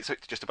about this. It's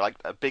just about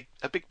a big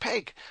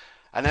pig.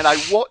 And then I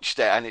watched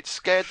it, and it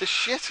scared the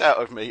shit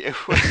out of me.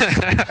 It was,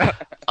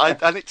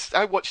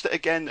 I watched it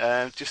again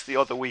just the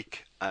other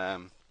week.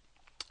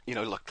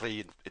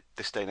 Luckily, at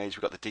this day and age,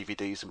 we've got the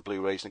DVDs and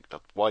Blu-rays and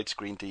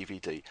widescreen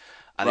DVD,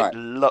 and It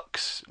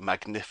looks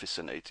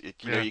magnificent.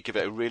 You give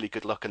it a really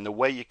good look, and the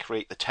way you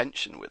create the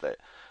tension with it.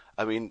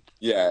 I mean,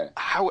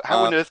 how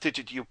on earth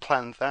did you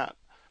plan that?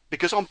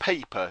 Because on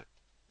paper,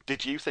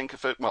 did you think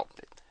of it? Well,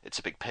 it's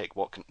a big pig.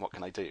 What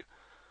can I do?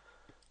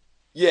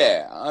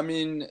 Yeah, I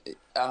mean,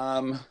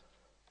 and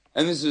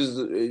this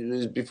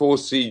is before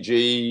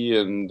CG,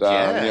 and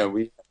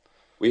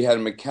we had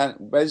a mechanic.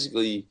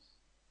 Basically,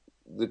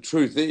 the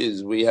truth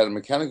is, we had a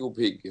mechanical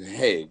pig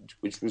head,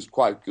 which was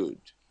quite good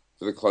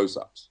for the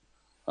close-ups.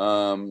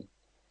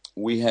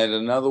 We had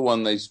another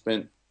one they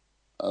spent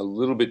a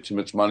little bit too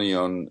much money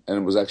on, and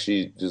it was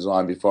actually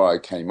designed before I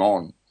came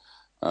on.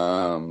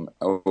 I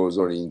was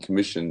already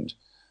commissioned.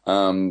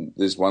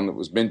 There's one that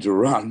was meant to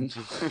run.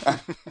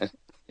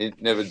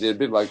 It never did. A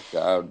bit like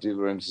De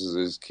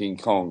Laurentiis's King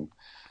Kong.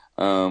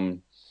 So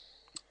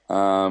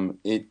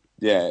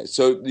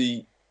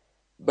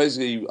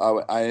basically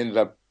I ended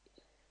up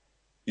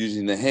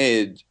using the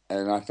head,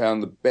 and I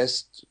found the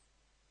best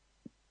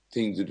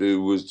thing to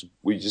do was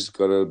we just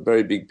got a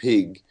very big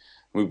pig,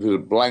 and we put a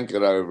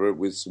blanket over it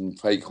with some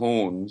fake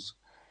horns,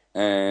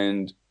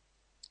 and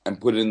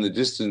put it in the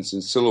distance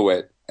in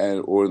silhouette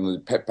or in the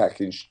pet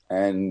package,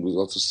 and with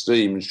lots of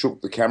steam, and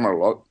shook the camera a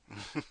lot.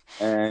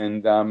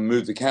 And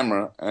moved the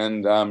camera,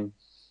 and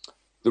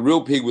the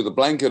real pig with a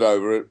blanket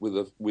over it,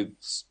 with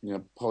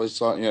polished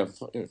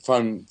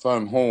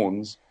foam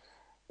horns,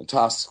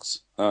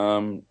 tusks,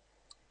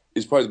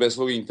 is probably the best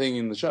looking thing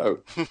in the show.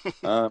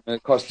 And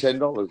it cost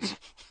 $10,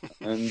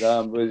 and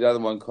the other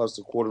one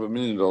cost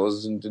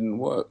 $250,000 and didn't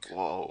work.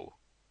 Whoa!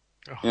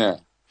 Yeah.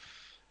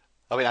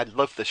 I mean, I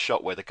love the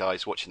shot where the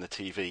guy's watching the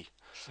TV,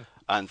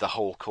 and the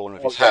whole corner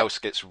of his house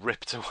gets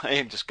ripped away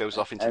and just goes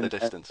off into the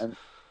distance.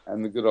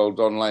 And the good old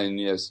Don Lane,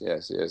 yes. I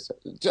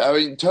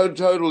mean,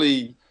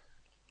 totally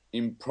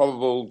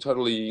improbable,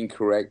 totally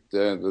incorrect.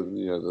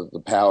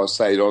 The power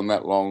stayed on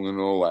that long and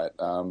all that.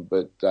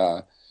 But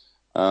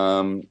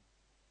Um,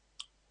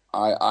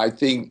 I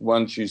think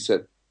once you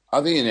set,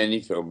 I think in any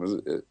film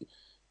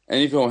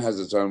has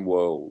its own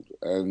world,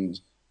 and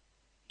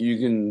you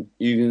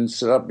can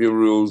set up your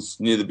rules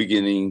near the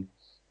beginning,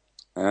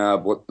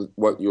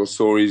 what your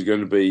story is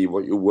going to be,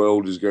 what your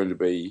world is going to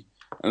be,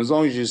 and as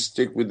long as you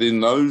stick within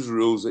those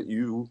rules that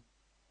you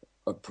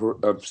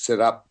have set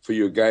up for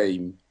your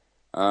game,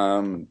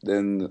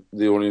 then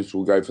the audience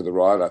will go for the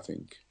ride, I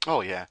think.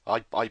 Oh yeah,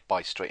 I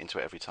buy straight into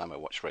it every time I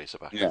watch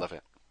Razorback. Yeah. I love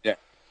it. Yeah,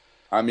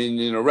 I mean,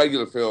 in a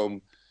regular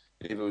film,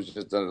 if it was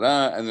just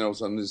da-da-da, and then all of a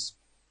sudden this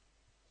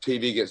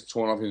TV gets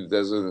torn off in the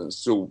desert and it's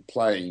still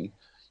playing,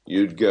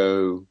 you'd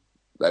go,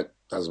 that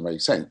doesn't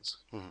make sense.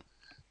 Mm-hmm.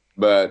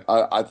 But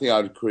I think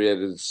I'd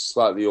created a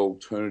slightly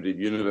alternative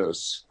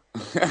universe.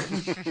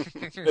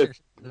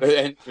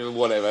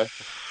 Whatever.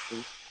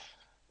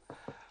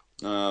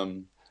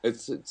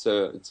 It's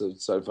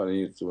so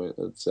funny. It's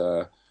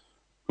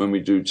when we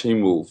do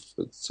Teen Wolf.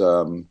 It's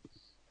and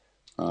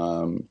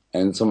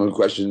some of the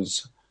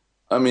questions.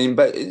 I mean,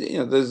 but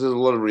there's a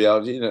lot of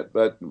reality in it.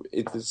 But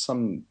if there's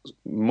some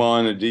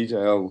minor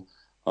detail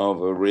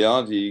of a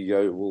reality, you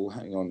go, well,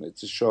 hang on,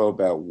 it's a show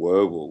about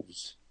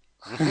werewolves.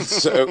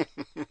 So,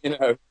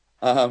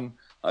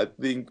 I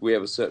think we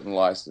have a certain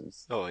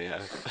license. Oh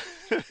yeah.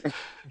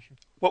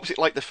 What was it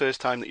like the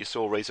first time that you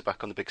saw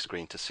Razorback on the big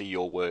screen, to see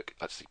your work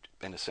actually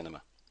in a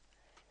cinema?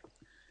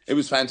 It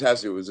was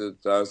fantastic. It was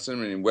at a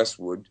cinema in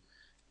Westwood.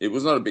 It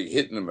was not a big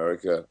hit in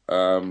America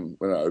when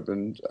it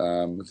opened.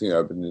 I think it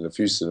opened in a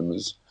few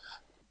cinemas.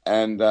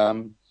 And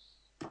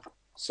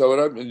so it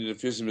opened in a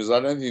few cinemas. I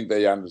don't think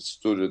they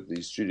understood it.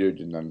 The studio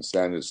didn't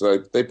understand it. So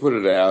they put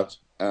it out,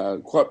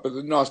 but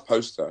a nice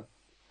poster.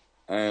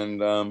 And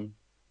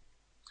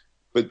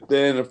but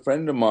then a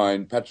friend of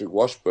mine, Patrick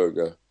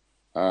Washburger,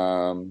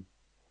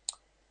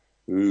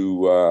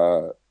 who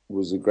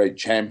was a great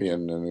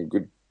champion and a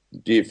good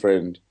dear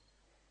friend,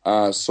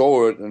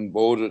 saw it and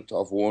bought it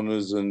off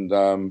Warner's and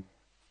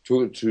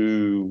took it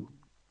to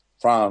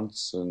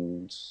France,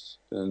 and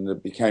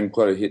it became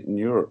quite a hit in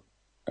Europe.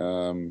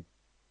 And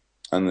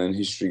then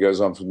history goes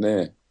on from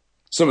there.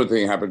 Similar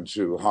thing happened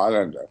to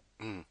Highlander.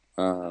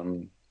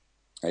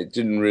 It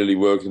didn't really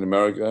work in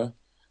America,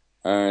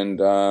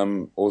 and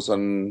all of a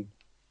sudden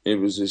it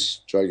was this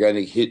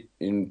gigantic hit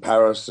in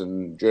Paris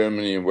and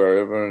Germany and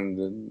wherever, and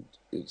then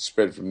it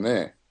spread from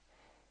there.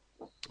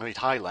 I mean,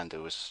 Highlander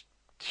was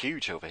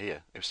huge over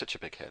here. It was such a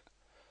big hit.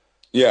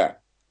 Yeah.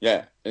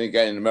 And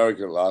again, in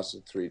America, it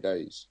lasted 3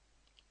 days.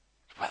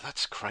 Well,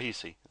 that's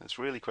crazy. That's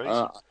really crazy.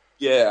 I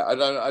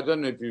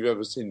don't know if you've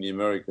ever seen the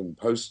American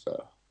poster.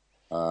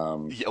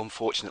 Yeah,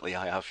 unfortunately,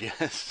 I have.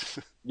 Yes.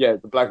 Yeah,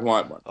 the black and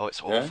white one. Oh,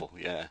 it's awful.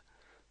 Yeah.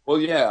 Well,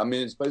 yeah. I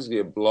mean, it's basically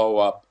a blow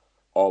up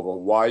of a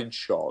wide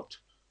shot,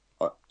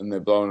 and they're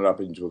blowing it up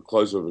into a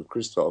close up of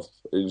Christoph.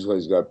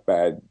 He's got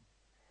bad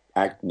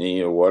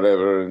acne or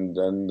whatever, and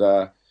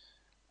the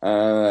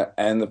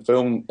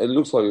film, it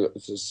looks like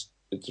it's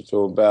a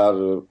film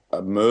about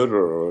a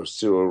murderer or a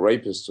serial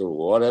rapist or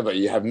whatever.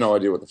 You have no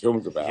idea what the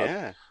film's about.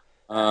 Yeah.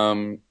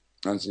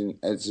 It's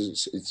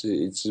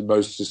the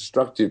most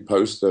destructive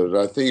poster.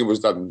 I think it was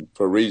done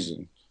for a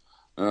reason,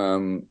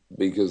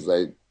 because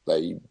they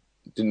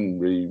didn't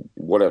really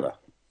whatever.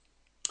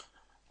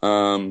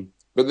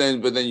 But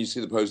then you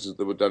see the posters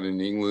that were done in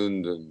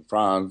England and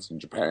France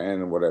and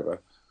Japan and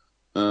whatever,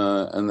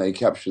 and they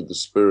captured the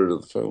spirit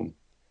of the film.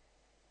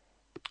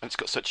 And it's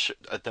got such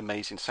an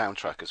amazing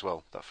soundtrack as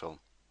well, that film.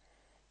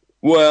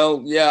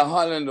 Well, yeah,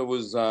 Highlander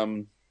was...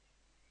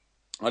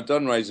 I'd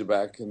done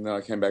Razorback, and then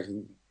I came back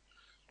and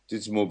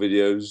did some more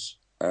videos,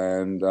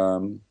 and I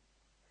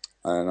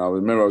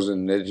remember I was in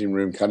an editing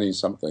room cutting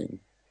something,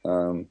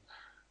 and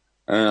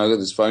I got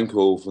this phone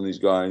call from these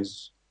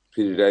guys,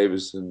 Peter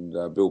Davis and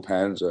Bill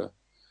Panzer,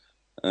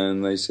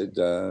 and they said...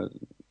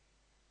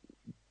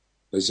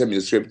 they sent me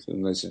the script,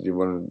 and they said, "You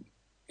want to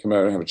come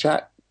over and have a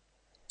chat?"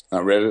 I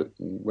read it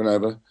and went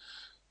over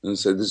and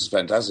said, "This is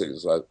fantastic.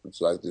 It's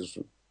like this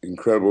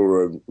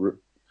incredible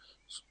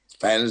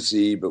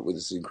fantasy, but with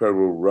this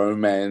incredible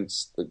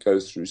romance that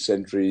goes through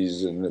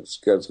centuries, and it's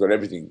got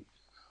everything."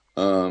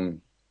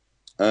 And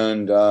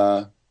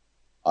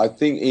I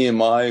think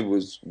EMI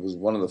was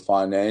one of the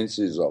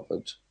financiers of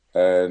it,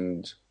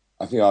 and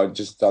I think I'd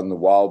just done the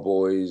Wild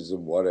Boys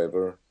and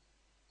whatever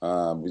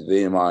with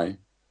the EMI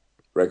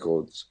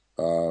Records,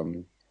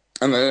 and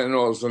then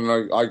all of a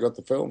sudden I got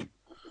the film.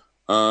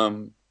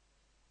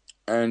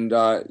 And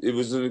it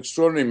was an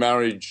extraordinary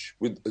marriage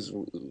with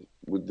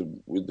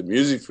the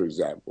music, for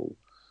example.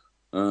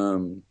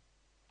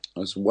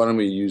 I said, "Why don't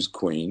we use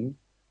Queen?"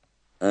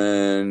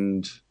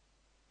 And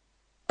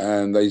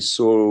they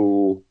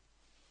saw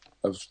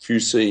a few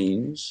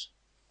scenes,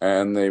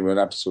 and they went,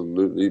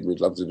 "Absolutely, we'd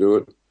love to do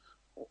it."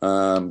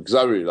 Because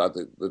I really liked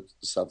the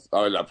stuff.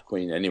 I loved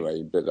Queen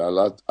anyway, but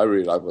I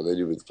really liked what they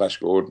did with Flash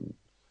Gordon.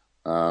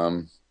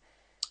 And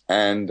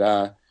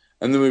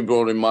then we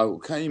brought in Michael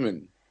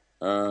Kamen,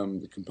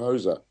 the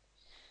composer,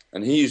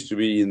 and he used to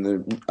be in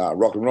the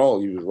rock and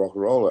roll. He was a rock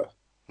and roller,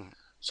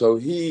 so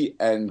he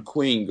and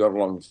Queen got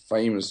along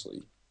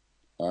famously.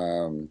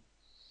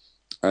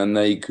 and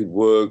they could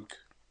work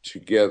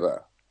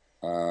together.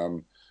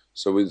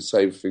 So we'd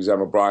say, for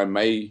example, Brian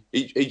May,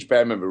 each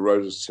band member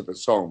wrote a separate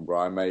song.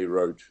 Brian May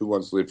wrote Who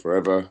Wants to Live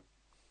Forever.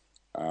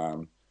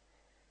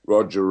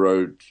 Roger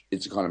wrote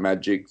It's a Kind of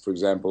Magic, for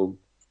example.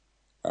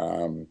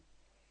 And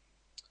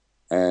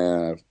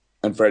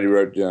Freddie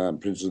wrote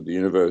Prince of the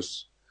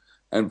Universe,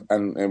 and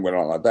went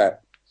on like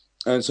that.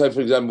 And so,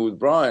 for example, with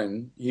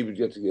Brian, he would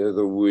get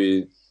together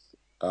with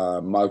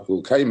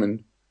Michael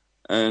Kamen,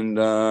 and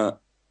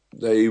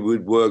they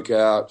would work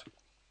out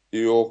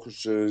the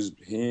orchestra's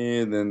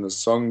here, then the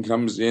song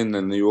comes in,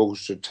 then the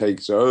orchestra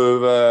takes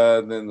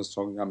over, then the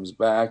song comes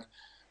back.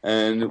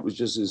 And it was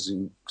just this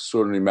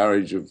extraordinary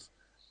marriage of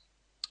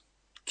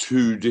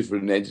two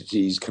different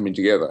entities coming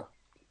together.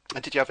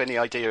 And did you have any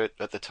idea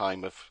at the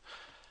time of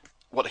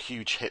what a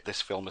huge hit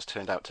this film has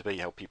turned out to be,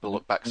 how people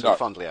look back so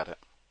fondly at it?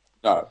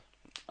 No.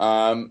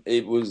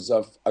 It was,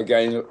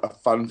 again, a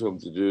fun film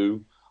to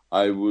do.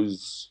 I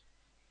was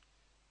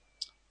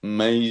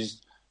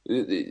amazed.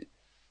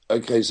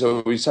 Okay,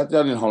 so we sat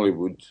down in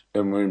Hollywood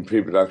and we're in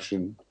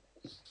pre-production.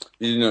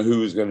 You didn't know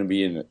who was going to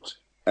be in it.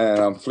 And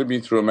I'm flipping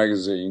through a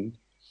magazine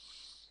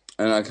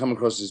and I come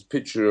across this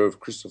picture of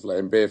Christophe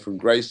Lambert from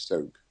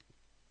Greystoke.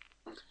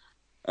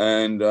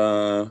 And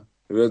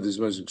he had these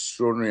most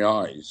extraordinary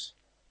eyes.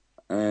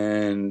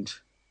 And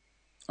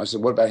I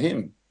said, what about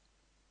him?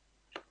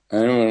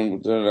 And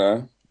everyone,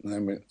 and they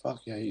went,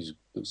 fuck yeah, he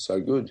looks so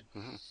good.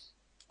 Mm-hmm.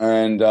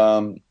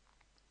 And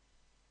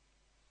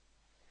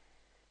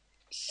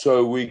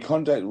so he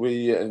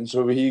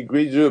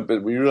agreed to do it,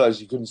 but we realized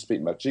he couldn't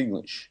speak much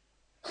English.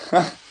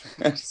 But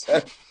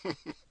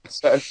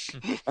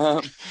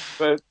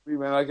we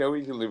went, okay,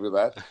 we can live with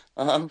that.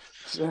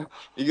 So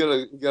he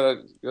got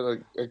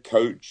a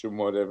coach and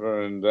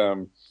whatever,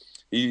 and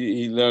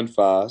he learned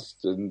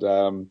fast, and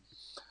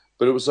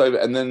but it was so.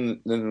 And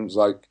then it was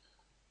like,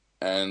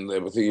 and they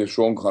were thinking of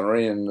Sean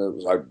Connery, and it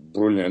was like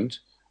brilliant.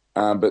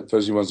 But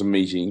first he wants a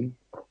meeting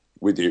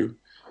with you.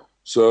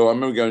 So I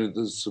remember going to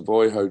the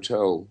Savoy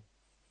Hotel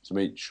to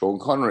meet Sean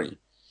Connery,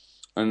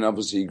 and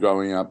obviously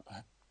growing up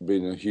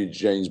being a huge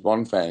James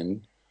Bond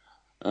fan.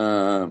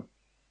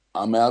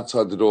 I'm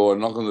outside the door,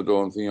 knock on the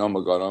door, and thinking, oh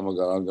my God, I'm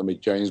going to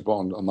meet James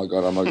Bond. Oh my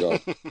God.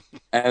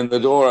 And the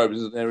door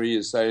opens, and there he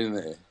is sitting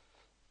there.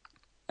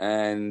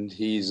 And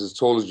he's as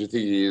tall as you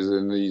think he is,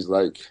 and he's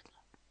like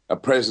a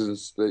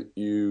presence that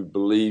you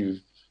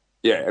believe,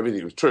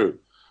 everything was true.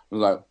 I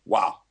was like,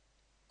 wow.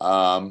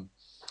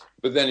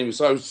 But then he was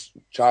so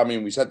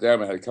charming. We sat down,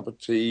 we had a cup of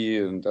tea,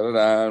 and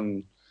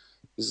and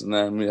this and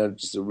that, and we had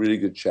just a really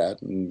good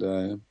chat. And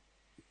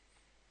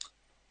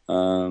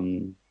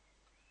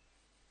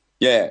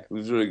it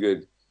was really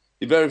good.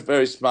 He's a very,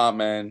 very smart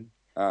man.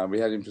 We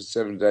had him for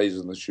 7 days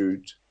on the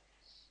shoot,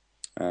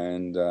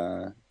 and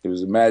it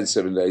was a mad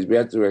 7 days. We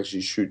had to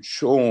actually shoot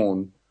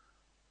Sean.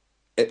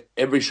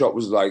 Every shot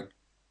was like,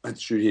 I had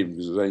to shoot him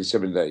because it was only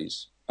 7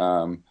 days.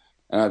 And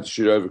I had to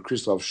shoot over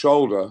Christophe's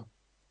shoulder.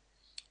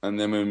 And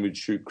then when we'd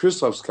shoot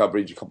Christophe's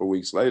coverage a couple of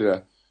weeks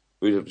later,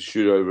 we'd have to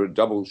shoot over a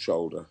double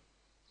shoulder.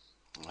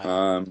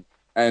 Wow.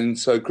 And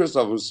so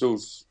Christophe was still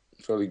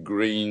fairly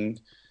green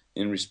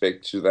in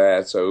respect to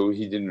that, so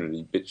he didn't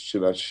really bitch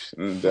too much.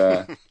 And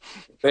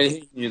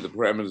he knew the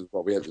parameters of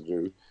what we had to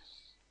do.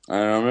 And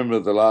I remember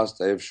the last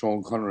day of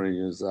Sean Connery,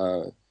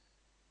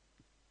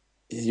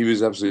 he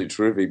was absolutely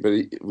terrific, but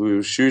we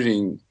were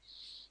shooting,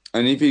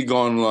 and if he'd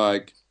gone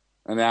like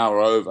an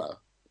hour over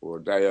or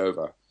a day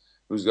over,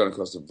 it was going to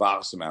cost a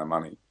vast amount of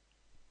money.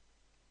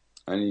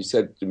 And he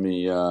said to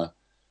me, you're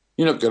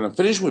not going to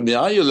finish with me,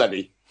 are you,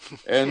 laddie?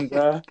 And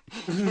I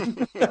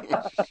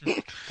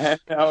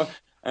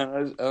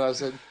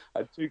said, I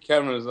had two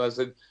cameras, and I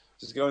said,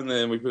 just go in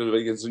there, and we put it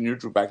against a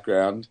neutral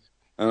background.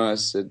 And I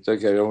said,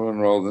 okay, I want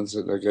to roll. And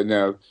said, okay,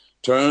 now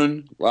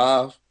turn,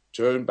 laugh,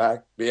 turn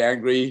back, be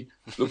angry,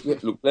 look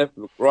left,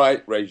 look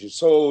right, raise your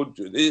sword,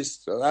 do this,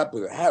 do that,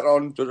 put a hat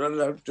on,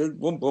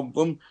 boom, boom,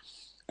 boom.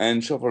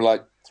 And shot for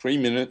like 3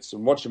 minutes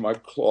and watching my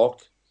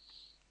clock.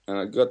 And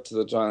I got to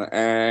the time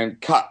and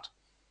cut.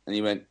 And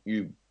he went,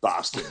 you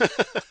bastard.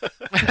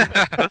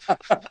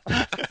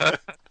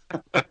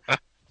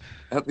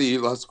 I think he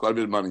lost quite a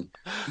bit of money.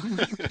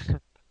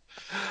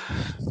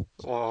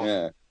 Wow.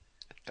 Yeah.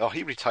 Oh,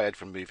 he retired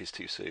from movies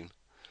too soon.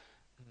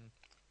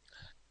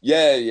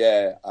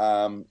 Yeah.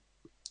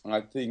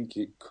 I think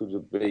it could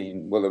have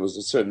been, well, there was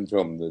a certain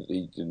film that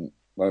he didn't,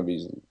 one of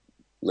his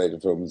later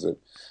films that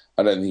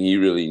I don't think he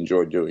really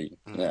enjoyed doing.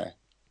 Yeah.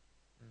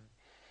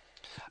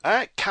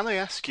 Can I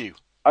ask you?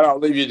 I'll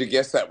leave you to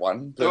guess that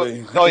one.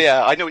 Oh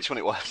yeah, I know which one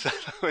it was.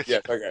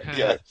 Yes, okay.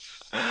 Yeah.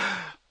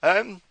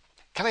 Can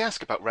I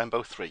ask about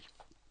Rambo 3?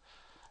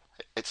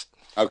 It's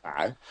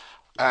okay.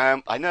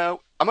 I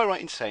know. Am I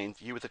right in saying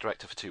you were the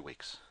director for 2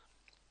 weeks?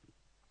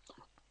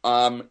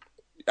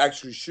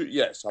 Actually,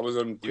 yes. I was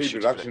on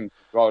pre-production.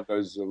 God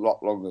knows a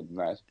lot longer than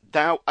that.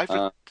 Now,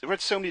 I've read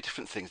so many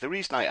different things. The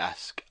reason I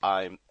ask,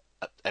 and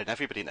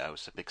everybody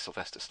knows, a big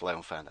Sylvester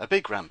Stallone fan, a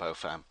big Rambo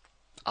fan.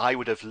 I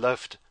would have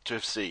loved to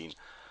have seen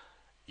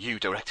you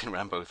directing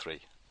Rambo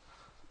 3.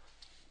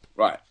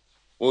 Right.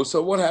 Well,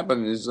 so what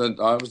happened is that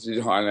I was in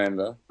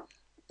Highlander,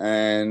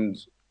 and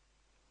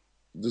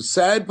the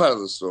sad part of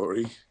the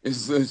story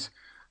is that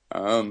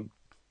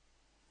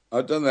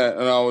I'd done that,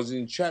 and I was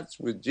in chats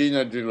with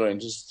Gino De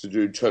Laurentiis to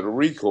do Total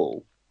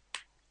Recall.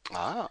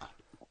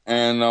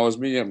 And I was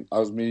meeting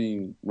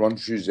Ron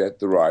Shuzette,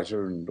 the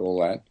writer, and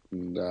all that,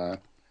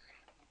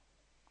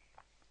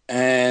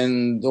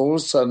 and all of a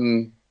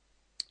sudden,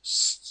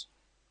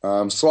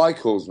 Sly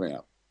calls me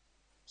up.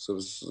 So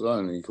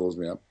he calls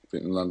me up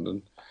in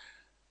London,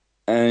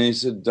 and he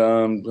said,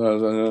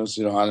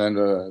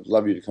 Highlander, I'd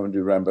love you to come and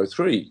do Rambo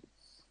 3.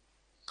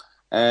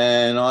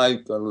 And I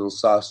got a little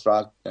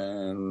starstruck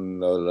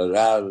and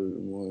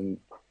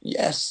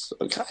yes,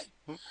 okay.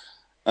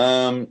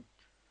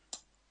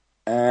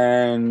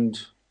 And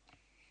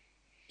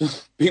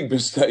big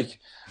mistake.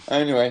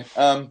 Anyway,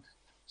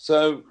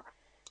 so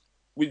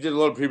we did a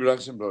lot of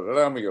pre-production, blah, blah,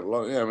 blah, and we got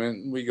along. Yeah, I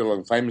mean, we got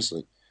along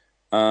famously.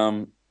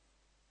 But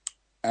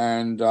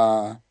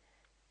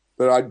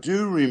I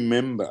do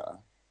remember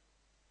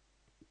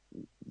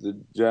the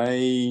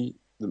day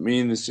that me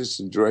and the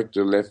assistant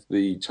director left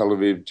the Tel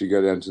Aviv to go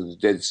down to the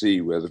Dead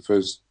Sea, where the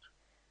first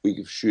week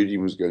of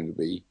shooting was going to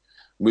be.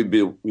 We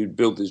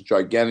built this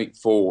gigantic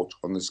fort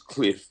on this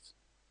cliff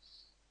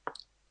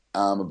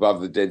above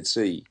the Dead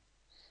Sea,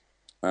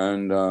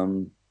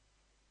 and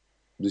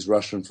this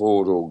Russian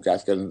fort or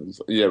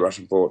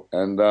Russian fort.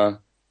 And I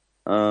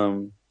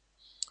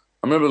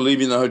remember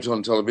leaving the hotel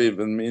in Tel Aviv,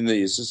 and me and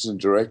the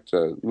assistant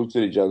director looked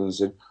at each other and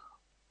said,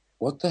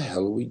 "What the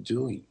hell are we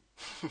doing?"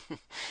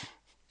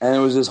 And it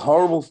was this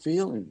horrible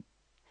feeling.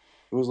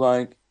 It was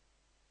like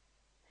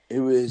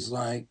we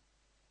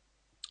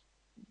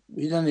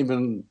don't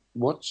even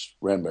watch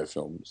Rambo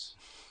films.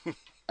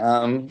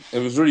 It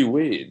was really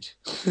weird.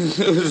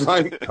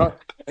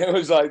 It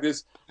was like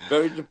this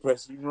very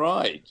depressing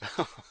ride.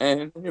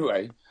 And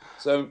anyway,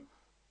 so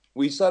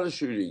we started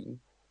shooting,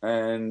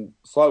 and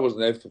Sly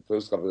wasn't there for the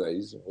first couple of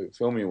days. We were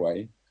filming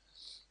away.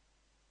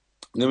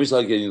 And then we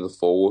started getting to the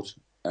fort,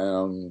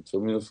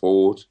 filming the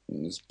fort,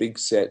 and this big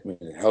set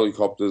with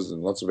helicopters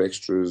and lots of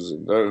extras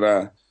and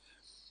da-da-da.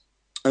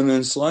 And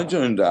then Sly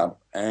turned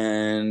up,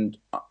 and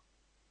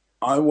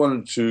I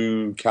wanted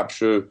to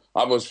capture,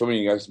 I was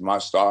filming against my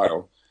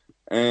style,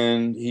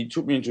 and he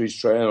took me into his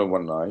trailer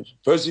one night.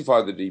 First he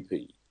fired the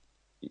DP.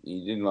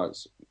 He didn't like,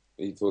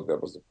 he thought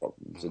that was the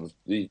problem. So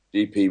the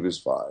DP was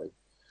fired.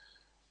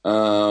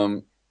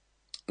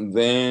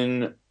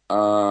 Then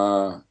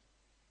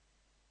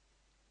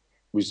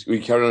we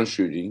carried on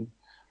shooting,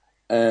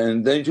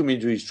 and then he took me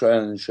into his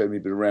trailer and showed me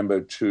a bit of Rambo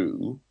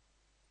 2,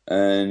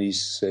 and he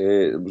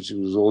said, which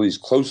was all these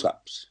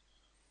close-ups.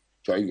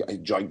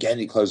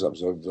 Gigantic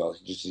close-ups of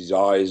just his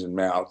eyes and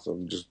mouth,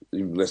 and just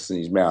even less than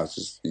his mouth.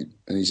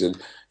 And he said,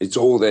 "It's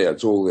all there.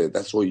 It's all there.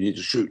 That's all you need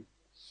to shoot."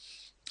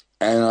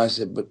 And I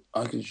said, "But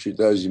I can shoot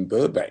those in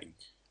Burbank."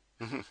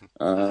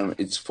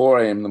 It's 4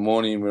 a.m. in the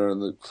morning. We're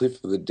on the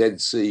cliff of the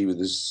Dead Sea with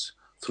this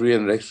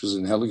 300 extras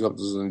and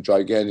helicopters and a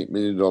gigantic $1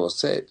 million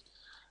set.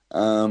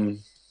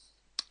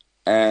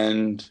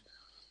 And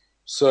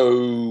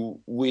so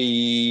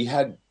we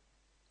had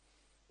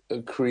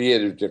a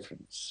creative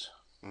difference.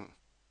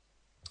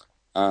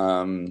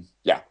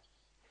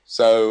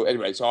 So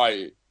anyway,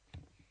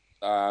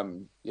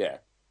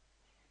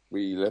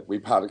 we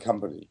parted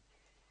company.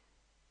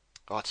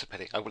 Oh, that's a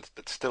pity. I would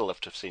still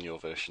love to have seen your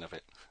version of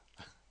it.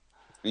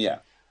 Yeah.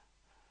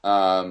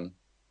 But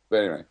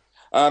anyway,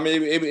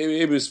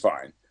 it was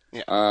fine.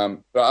 Yeah.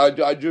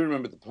 But I do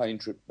remember the plane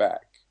trip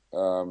back.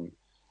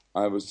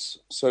 I was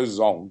so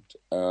zonked.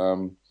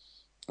 I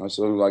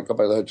sort of got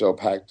back to the hotel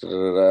packed.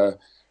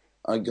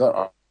 I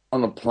got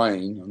on a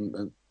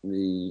plane,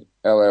 the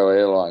LL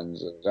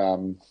Airlines,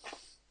 and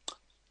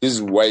this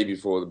is way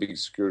before the big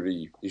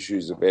security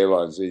issues of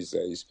airlines these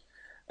days.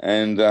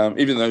 And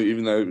even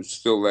though it was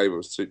still, they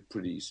were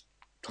pretty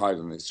tight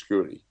on their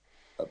security,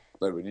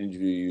 they would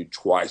interview you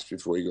twice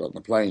before you got on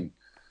the plane.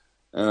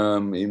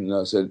 Even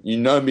though I said, "You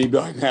know me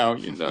by now,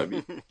 you know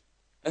me."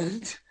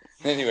 And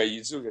anyway,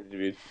 you still get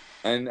interviewed,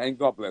 and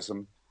God bless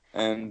them.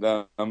 And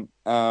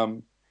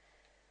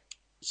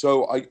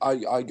so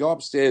I go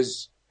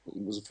upstairs.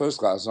 It was a first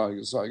class, so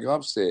I go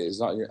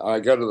upstairs.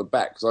 I go to the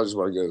back because I just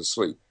want to go to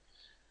sleep.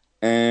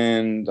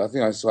 And I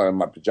think I still had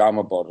my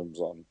pajama bottoms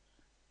on.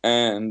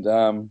 And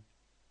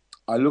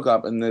I look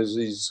up, and there's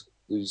these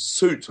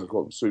suits, I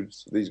call them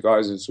suits, these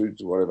guys in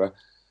suits or whatever.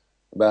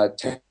 About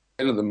 10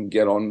 of them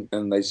get on,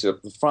 and they sit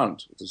up the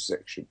front of the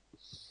section.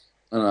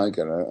 And I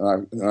go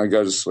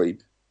to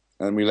sleep.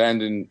 And we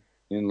land in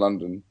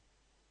London,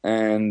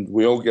 and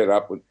we all get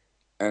up,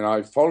 and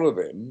I follow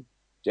them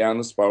down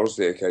the spiral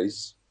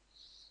staircase.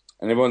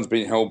 And everyone's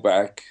been held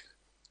back,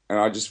 and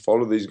I just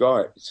follow these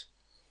guys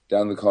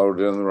down the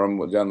corridor, down the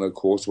runway, down the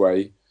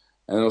causeway,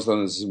 and all of a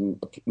sudden there's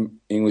some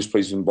English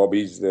policeman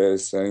bobbies there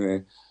standing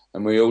there,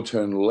 and we all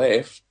turn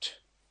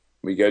left.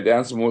 We go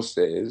down some more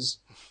stairs.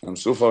 I'm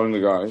still following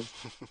the guys,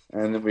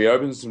 and then we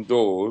open some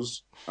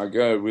doors. I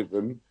go with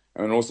them,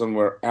 and all of a sudden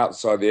we're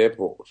outside the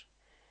airport.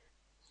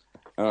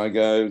 And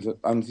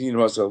I'm thinking to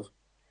myself,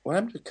 what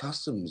happened to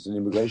customs and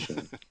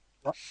immigration?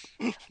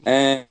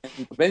 And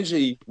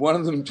eventually one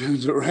of them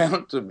turns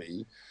around to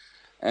me,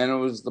 and it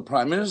was the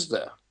Prime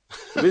Minister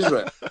of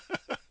Israel.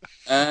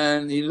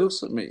 And he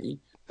looks at me,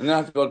 and then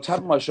I got a tap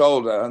on my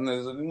shoulder, and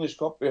there's an English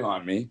cop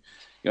behind me.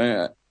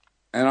 And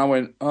I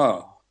went,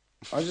 oh,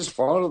 I just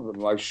followed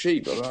them like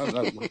sheep.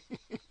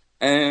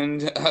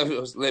 And I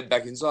was led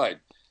back inside.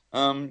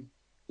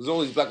 There's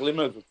all these black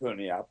limos were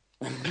turning up.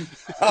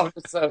 I was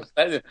so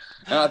excited.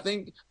 And I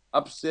think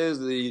upstairs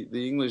the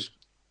English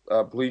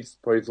police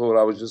probably thought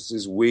I was just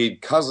this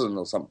weird cousin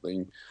or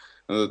something.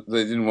 And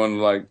they didn't want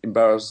to like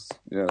embarrass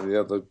the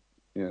other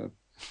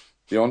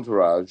the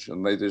entourage,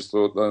 and they just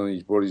thought only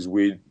he brought his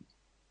weird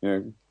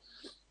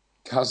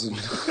cousin.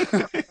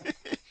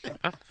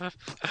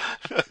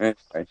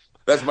 Anyway,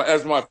 that's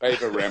my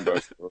favourite Rambo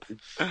story.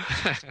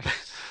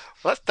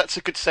 Well, that's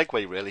a good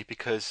segue, really,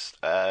 because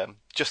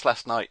just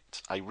last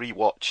night I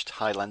rewatched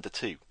Highlander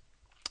 2,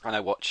 and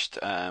I watched.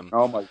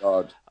 Oh my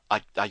God!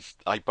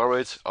 I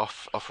borrowed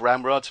off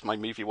Ramrod, my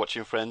movie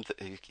watching friend.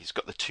 He's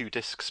got the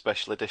 2-disc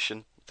special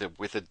edition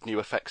with the new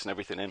effects and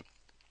everything in.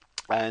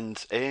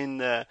 And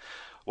in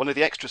one of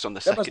the extras on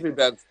the second, that must be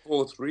about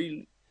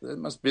that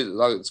must be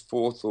like its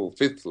 4th or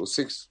 5th or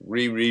 6th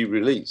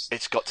re-release.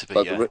 It's got to be,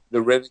 like yeah.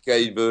 The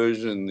Renegade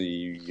version,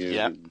 the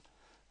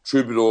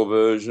Troubadour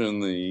version,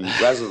 the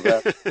Razzle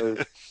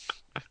version.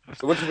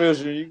 So which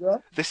version have you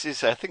got?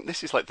 I think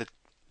this is like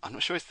I'm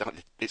not sure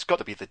it's got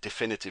to be the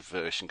definitive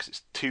version because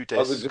it's 2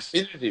 discs. Oh, the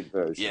definitive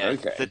version. Yeah,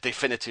 okay. The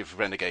definitive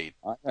Renegade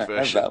version.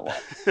 Have that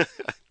one.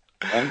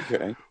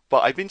 Okay.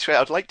 But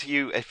I'd like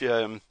to if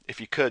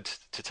you could,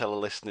 to tell the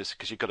listeners,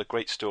 because you've got a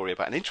great story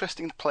about an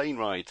interesting plane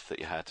ride that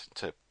you had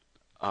to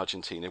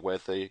Argentina, where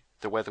the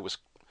weather was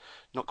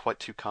not quite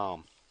too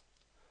calm.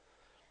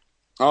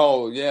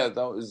 Oh yeah,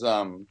 that was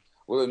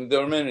well,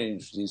 there are many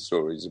interesting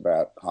stories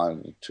about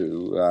Highlander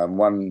 2.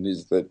 One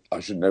is that I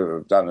should never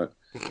have done it.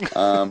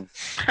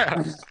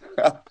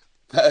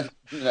 But,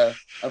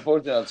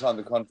 unfortunately, I signed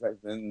the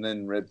contract and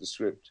then read the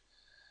script.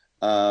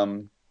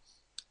 And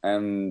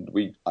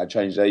I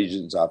changed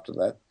agents after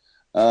that.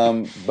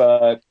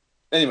 But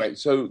anyway,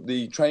 so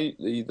the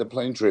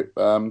plane trip,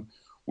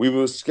 we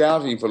were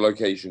scouting for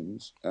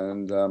locations,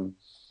 and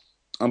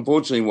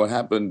unfortunately, what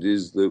happened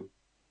is that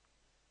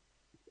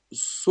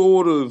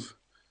sort of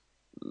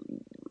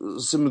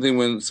similar thing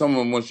when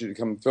someone wants you to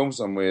come film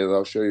somewhere,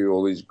 they'll show you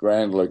all these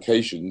grand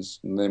locations,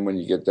 and then when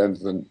you get down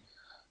to the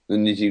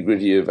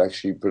nitty-gritty of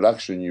actually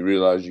production, you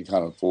realise you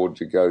can't afford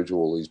to go to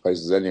all these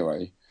places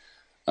anyway,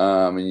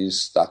 and you're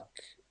stuck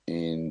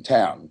in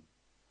town.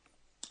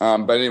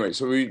 But anyway,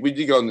 so we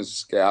did go on this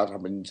scout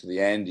up into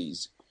the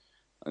Andes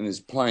in this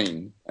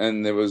plane,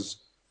 and there was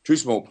 2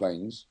 small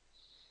planes,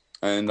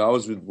 and I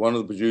was with one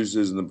of the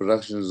producers and the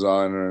production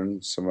designer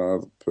and some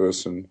other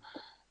person,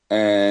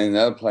 and the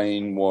other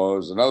plane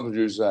was another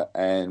producer,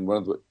 and one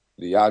of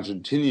the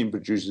Argentinian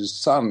producer's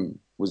son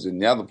was in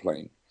the other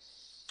plane.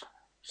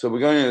 So we're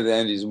going into the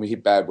Andes and we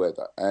hit bad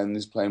weather, and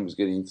this plane was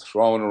getting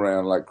thrown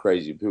around like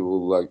crazy.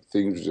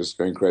 Things were just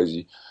going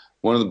crazy.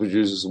 One of the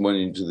producers went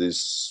into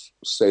this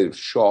state of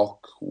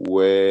shock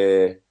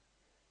where,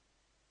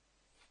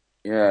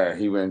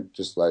 he went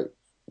just like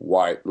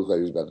white, looked like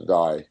he was about to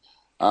die.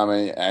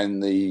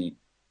 And the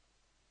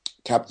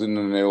captain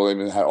and they all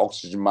even had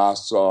oxygen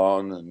masks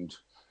on,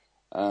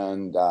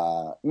 and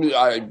I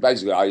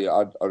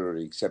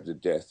already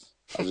accepted death.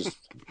 I just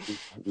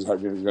was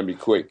hoping it was going to be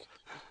quick.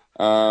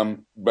 But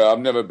I've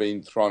never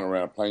been thrown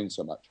around a plane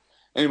so much.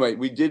 Anyway,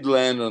 we did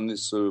land on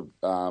this sort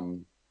of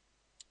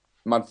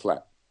mud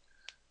flat,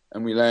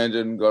 and we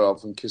landed and got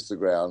off and kissed the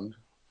ground.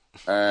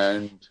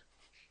 And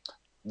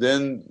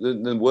then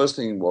the worst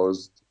thing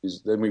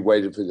is then we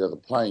waited for the other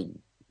plane,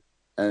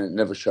 and it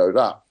never showed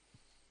up.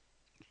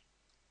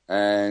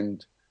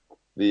 And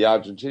the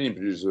Argentinian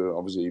producer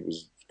obviously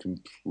was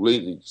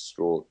completely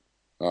distraught.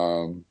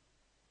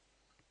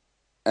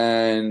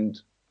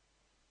 And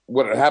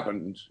what had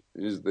happened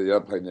is the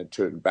other plane had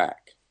turned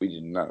back. We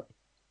didn't know.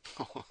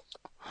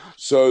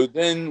 So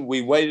then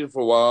we waited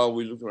for a while.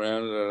 We looked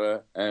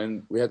around,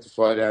 and we had to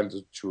fly down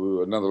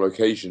to another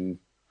location,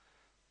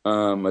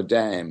 a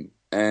dam,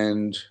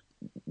 and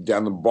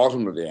down the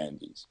bottom of the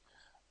Andes.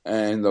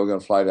 And they were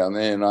going to fly down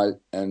there,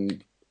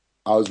 and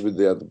I was with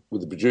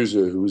the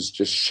producer, who was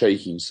just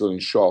shaking, still in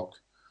shock,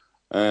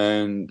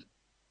 and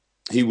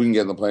he wouldn't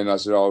get on the plane. I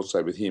said, I'll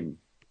stay with him.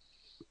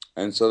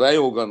 And so they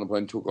all got on the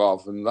plane, took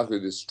off, and luckily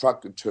this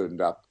truck had turned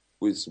up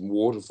with some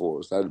water for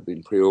us. That had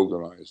been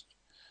pre-organised.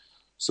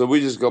 So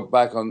we just got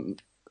back in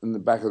the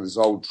back of this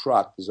old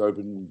truck, this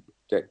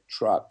open-deck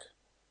truck,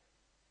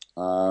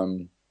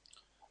 and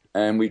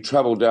we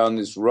travelled down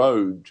this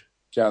road,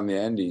 down the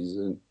Andes,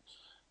 and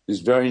this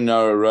very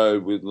narrow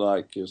road with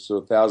like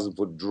sort of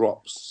 1,000-foot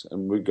drops,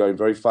 and we're going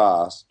very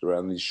fast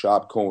around these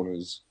sharp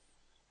corners,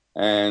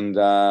 and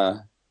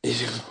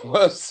it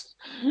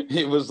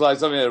was like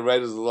something that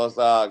Raiders of the Lost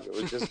Ark. It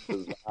was just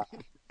bizarre.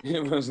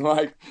 It was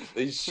like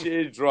these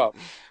sheer drops,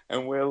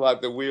 and we're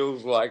like the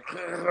wheels like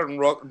and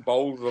rock and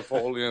bowls were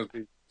falling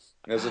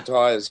as the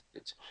tires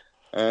hit,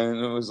 and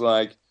it was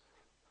like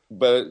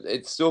but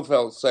it still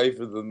felt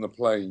safer than the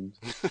plane.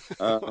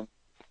 Um,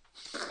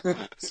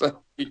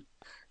 so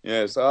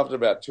after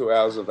about 2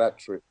 hours of that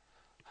trip,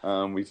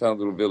 we found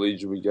a little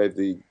village and we gave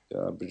the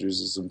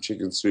producer some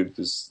chicken soup.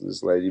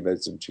 This lady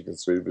made some chicken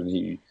soup and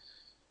he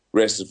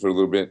rested for a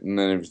little bit and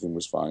then everything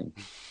was fine.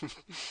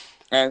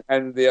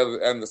 and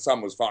the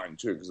sun was fine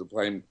too because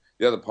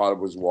the other pilot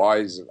was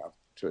wise enough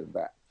to turn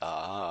back.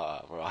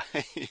 Ah,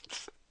 right.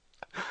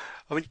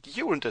 I mean,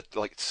 you were under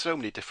like so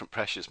many different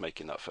pressures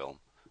making that film.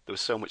 There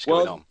was so much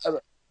going on.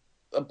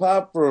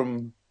 Apart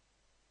from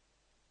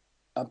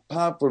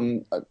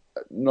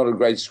not a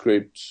great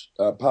script,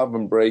 apart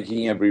from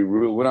breaking every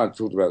rule. When I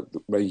talked about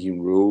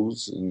breaking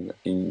rules in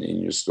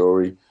your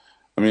story,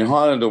 I mean,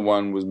 Highlander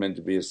 1 was meant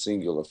to be a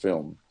singular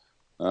film,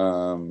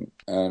 and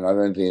I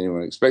don't think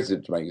anyone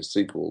expected to make a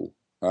sequel.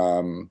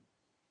 I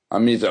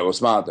mean, if they were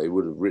smart, they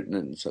would have written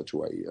it in such a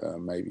way,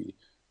 maybe.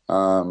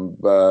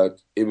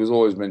 But it was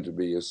always meant to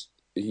be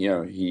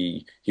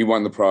he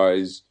won the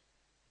prize.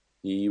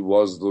 He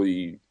was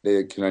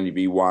there can only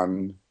be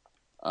one.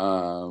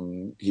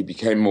 He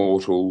became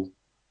mortal,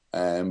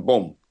 and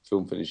boom,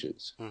 film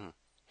finishes. Mm-hmm.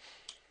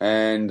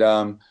 And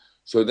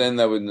so then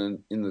they were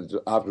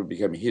after it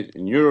became a hit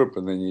in Europe,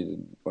 and then you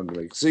didn't want to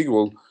make a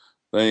sequel.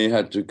 They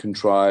had to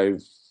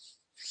contrive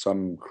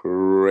some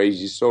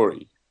crazy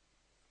story,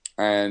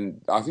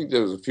 and I think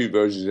there was a few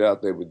versions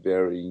out there with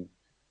varying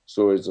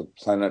stories of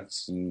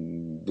planets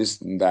and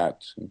this and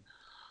that.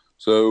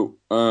 So,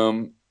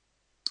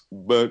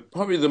 but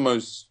probably the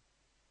most.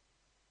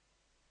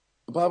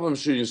 Apart from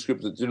shooting a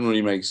script that didn't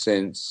really make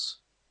sense,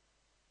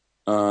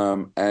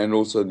 and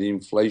also the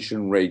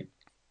inflation rate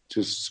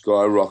just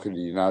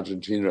skyrocketed in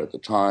Argentina at the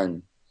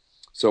time.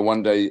 So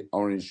one day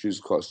orange juice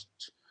cost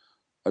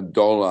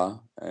 $1,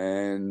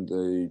 and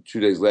 2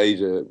 days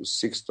later it was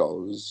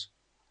 $6.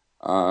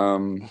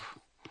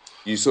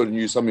 You sort of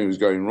knew something was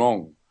going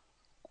wrong,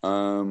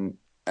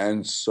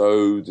 and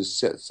so the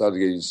set started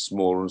getting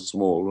smaller and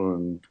smaller,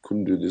 and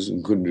couldn't do this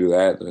and couldn't do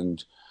that,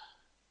 and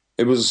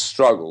it was a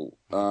struggle.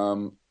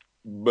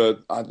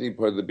 But I think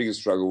probably the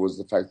biggest struggle was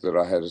the fact that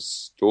I had a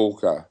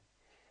stalker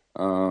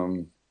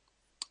who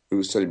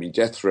was sending me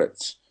death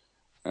threats.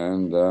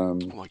 And oh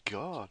my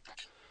God.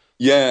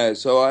 Yeah,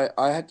 so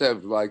I had to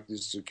have like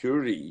this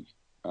security,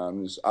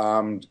 this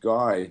armed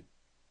guy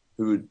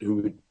who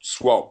would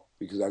swap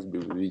because I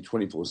could be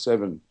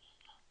 24/7.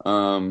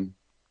 And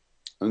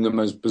the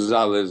most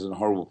bizarre letters and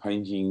horrible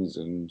paintings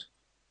and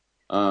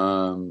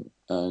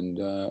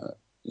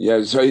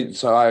yeah,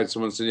 so I had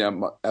someone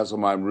sitting outside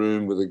my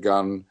room with a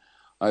gun.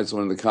 I had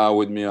someone in the car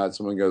with me. I had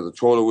someone go to the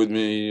toilet with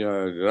me. I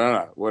don't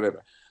know,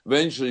 whatever.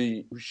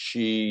 Eventually,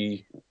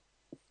 she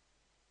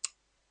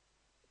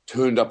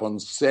turned up on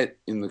set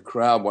in the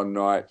crowd one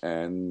night,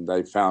 and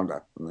they found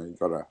her and they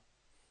got her.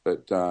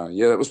 But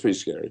yeah, that was pretty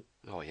scary.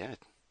 Oh yeah.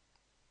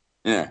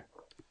 Yeah.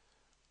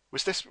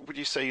 Was this, would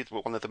you say,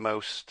 one of the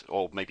most,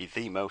 or maybe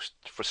the most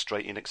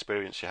frustrating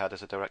experience you had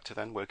as a director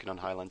then, working on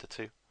Highlander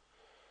 2?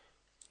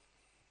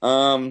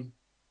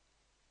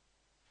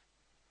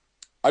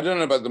 I don't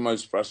know about the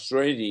most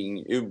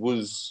frustrating. It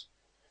was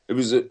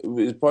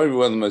probably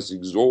one of the most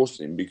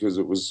exhausting because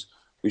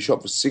we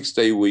shot for 6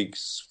 day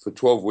weeks for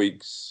 12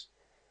 weeks,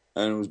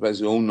 and it was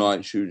basically all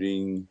night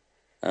shooting.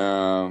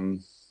 So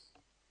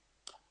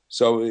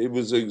it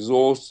was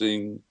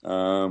exhausting,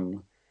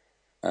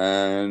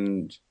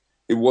 and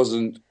it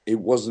wasn't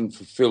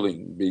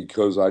fulfilling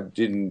because I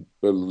didn't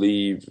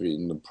believe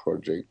in the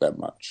project that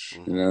much.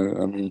 Mm-hmm. You know,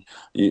 I mean,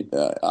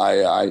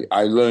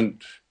 I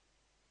learned.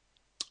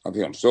 I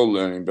think I'm still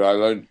learning, but I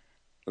learned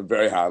a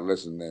very hard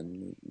lesson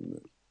then.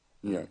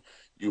 You know,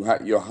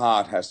 your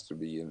heart has to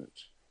be in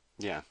it.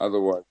 Yeah.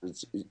 Otherwise,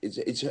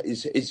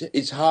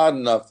 it's hard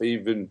enough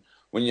even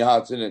when your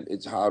heart's in it.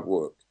 It's hard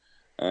work,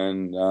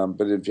 and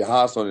but if your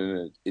heart's not in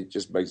it, it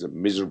just makes it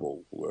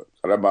miserable work.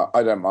 I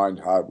don't mind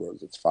hard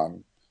work. It's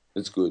fun.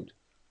 It's good.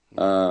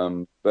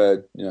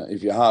 But you know,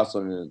 if your heart's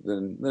not in it,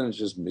 then it's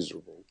just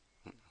miserable.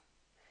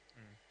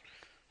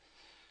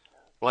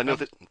 Well, I know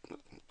that.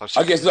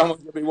 I guess no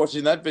one's going to be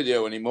watching that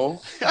video anymore.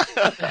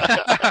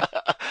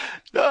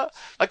 No,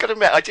 I got to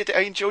admit, I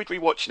enjoyed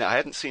rewatching it. I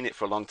hadn't seen it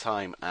for a long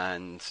time,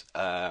 and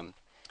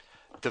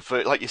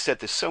like you said,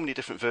 there's so many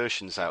different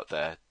versions out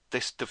there.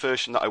 The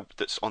version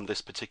that's on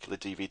this particular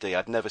DVD,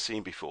 I'd never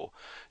seen before,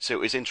 so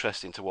it was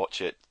interesting to watch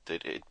it.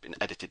 It'd been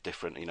edited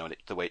different, you know, and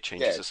the way it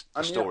changes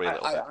the story a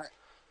little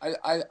bit.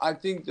 I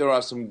think there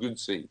are some good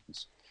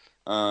scenes.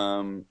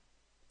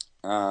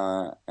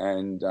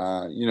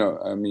 You know,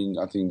 I mean,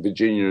 I think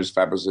Virginia is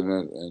fabulous in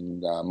it,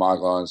 and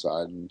Michael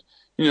Ironside, and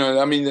you know,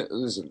 I mean,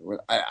 listen,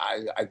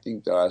 I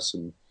think there are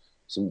some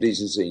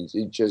decent scenes.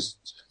 It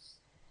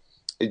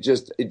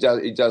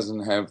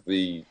doesn't have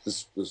the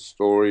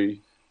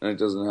story, and it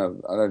doesn't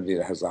have. I don't think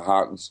it has the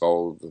heart and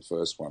soul of the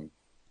first one.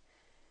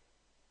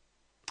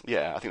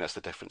 Yeah, I think that's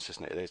the difference,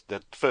 isn't it?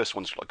 The first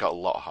one's got a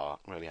lot of heart,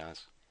 really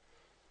has.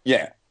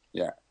 Yeah,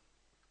 yeah.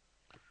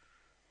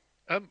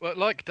 Well,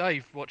 like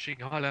Dave watching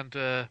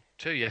Highlander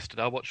 2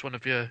 yesterday, I watched one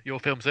of your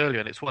films earlier,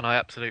 and it's one I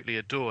absolutely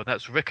adore, and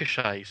that's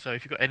Ricochet. So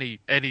if you've got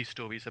any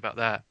stories about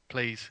that,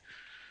 please.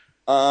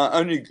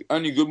 Only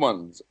good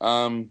ones.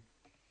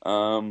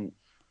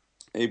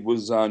 It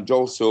was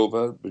Joel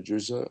Silver,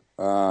 producer.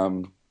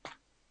 What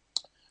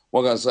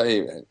can I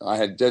say? I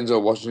had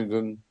Denzel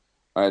Washington.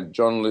 I had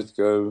John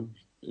Lithgow,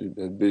 who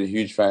I'd been a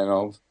huge fan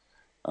of,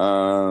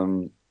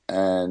 and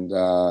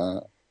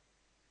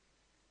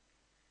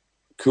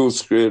cool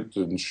script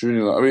and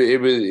shooting. I mean,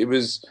 it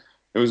was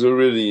a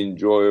really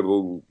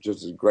enjoyable,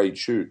 just a great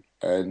shoot,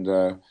 and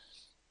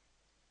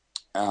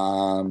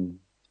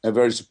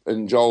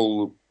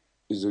Joel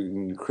is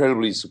an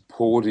incredibly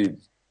supportive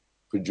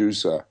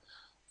producer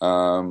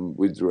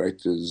with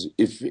directors.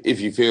 If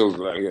he feels,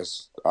 I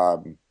guess,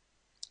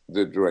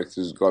 the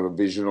director's got a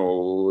vision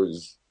or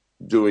is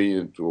doing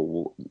it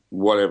or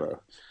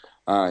whatever,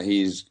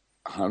 he's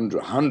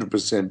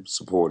 100%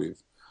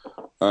 supportive.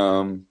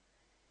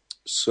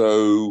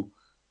 So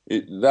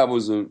that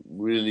was a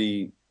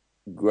really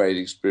great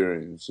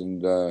experience,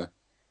 and but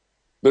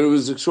it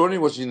was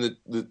extraordinary watching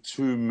the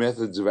two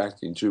methods of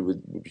acting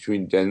too,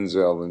 between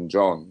Denzel and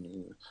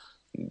John.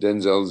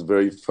 Denzel's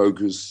very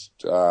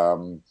focused,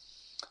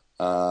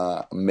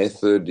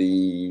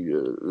 methody,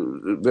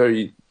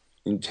 very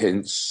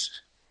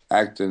intense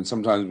actor, and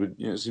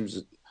sometimes seems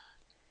to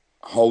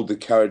hold the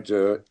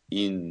character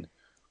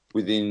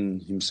within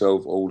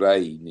himself all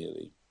day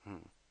nearly.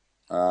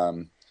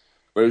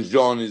 Whereas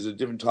John is a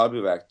different type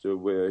of actor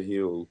where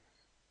he'll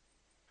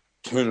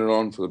turn it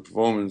on for the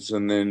performance,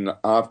 and then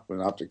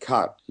after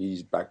cut,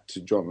 he's back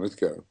to John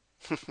Lithgow.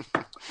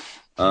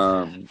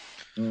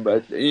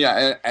 But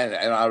yeah, and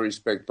I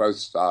respect both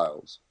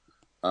styles.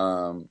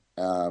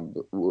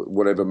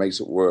 Whatever makes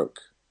it work,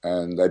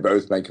 and they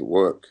both make it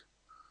work.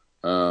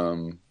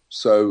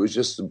 So it was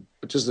just an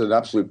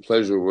absolute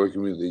pleasure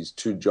working with these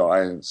two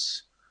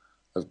giants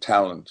of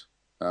talent.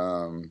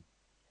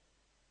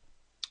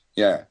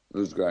 Yeah, it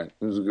was great.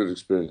 It was a good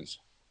experience.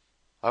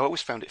 I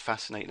always found it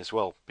fascinating as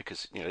well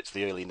because it's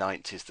the early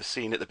 '90s. The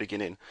scene at the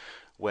beginning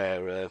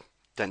where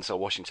Denzel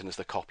Washington, as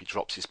the cop, he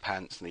drops his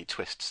pants and he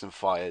twists and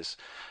fires,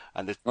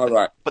 but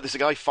there's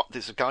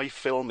a guy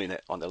filming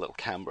it on a little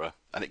camera,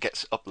 and it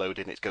gets uploaded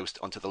and it goes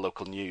onto the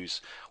local news.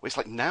 Well, it's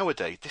like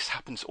nowadays this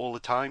happens all the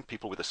time.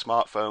 People with the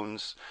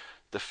smartphones,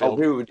 the film. Oh,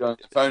 people with the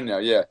phone now,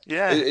 yeah.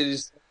 Yeah.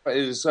 It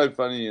is so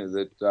funny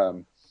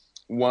that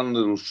one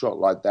little shot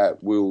like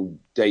that will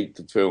date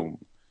the film,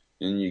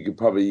 and you could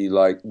probably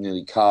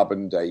nearly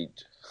carbon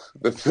date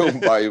the film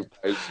by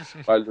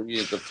looking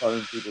at the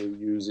phone people are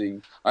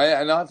using.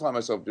 I find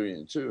myself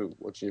doing it too,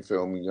 watching a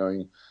film and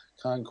going,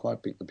 can't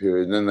quite pick the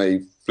period, and then they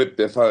flip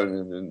their phone,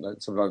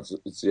 and sometimes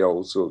it's the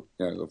old sort of,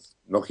 the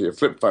Nokia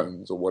flip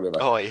phones or whatever.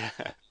 Oh yeah.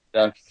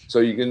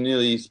 So you can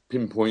nearly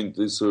pinpoint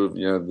the sort of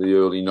the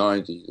early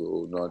 90s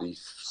or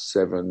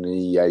 97,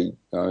 88,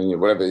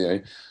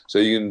 whatever. So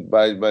you can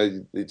by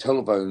the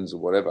telephones or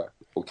whatever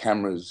or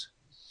cameras,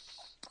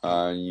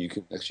 you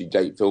can actually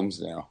date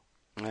films now.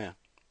 Yeah.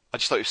 I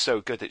just thought it was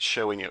so good. It's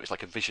showing it's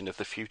like a vision of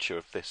the future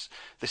of this.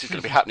 This is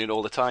going to be happening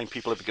all the time.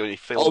 People are going to be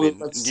filming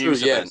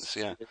news events.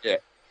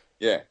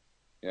 Yeah.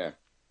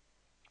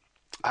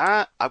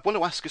 I want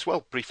to ask as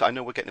well, briefly. I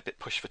know we're getting a bit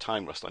pushed for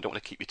time, Russell. I don't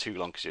want to keep you too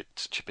long because you're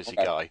such a busy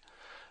guy.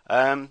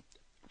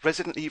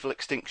 Resident Evil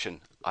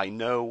Extinction. I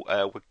know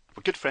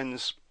we're good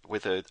friends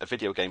with a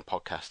video game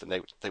podcast, and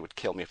they would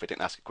kill me if I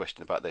didn't ask a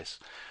question about this.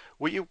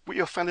 Were you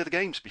a fan of the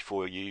games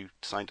before you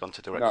signed on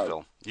to direct the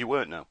film? You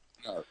weren't, no.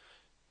 No.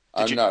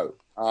 No.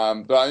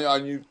 But I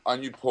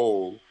knew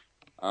Paul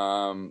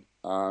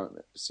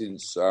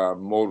since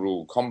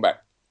Mortal Kombat.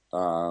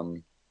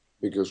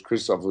 Because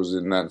Christoph was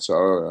in that,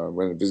 so I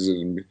went and visited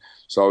him.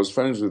 So I was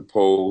friends with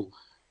Paul.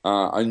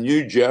 I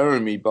knew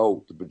Jeremy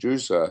Bolt, the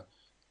producer.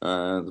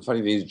 The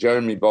funny thing is,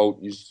 Jeremy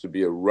Bolt used to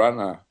be a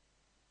runner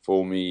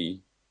for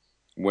me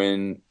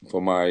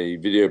for my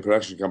video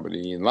production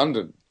company in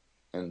London,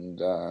 and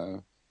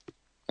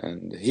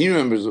he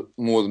remembers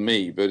more than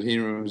me, but he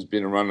remembers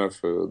being a runner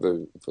for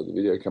the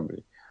video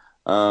company.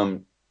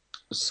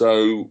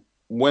 So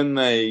when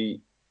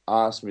they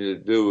asked me to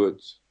do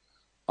it,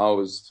 I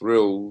was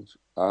thrilled.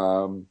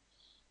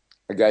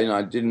 Again,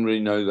 I didn't really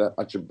know that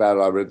much about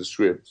it. I read the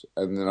script,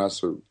 and then I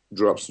sort of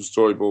drew up some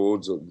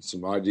storyboards and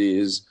some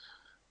ideas,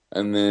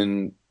 and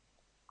then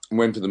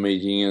went to the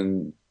meeting,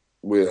 and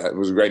it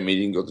was a great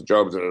meeting, got the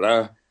job,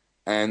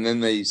 and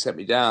then they set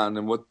me down,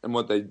 and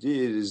what they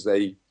did is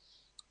they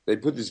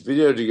put this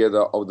video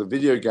together of the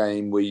video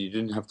game where you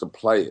didn't have to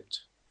play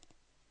it.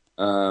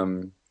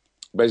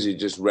 Basically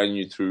just ran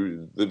you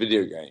through the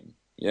video game,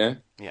 yeah?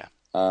 Yeah.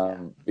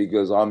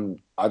 Because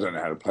I don't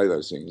know how to play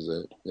those things.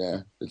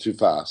 They're too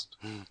fast.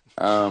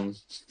 And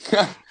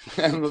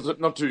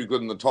not too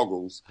good in the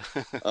toggles.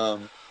 So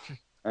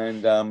I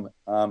learned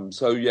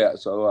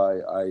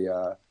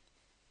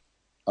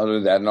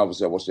that, and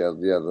obviously I watched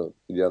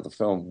the other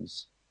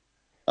films.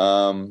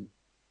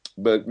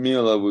 But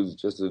Mila was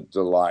just a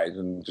delight,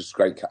 and just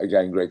great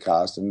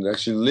cast. And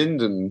actually,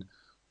 Lyndon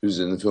who's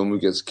in the film, who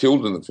gets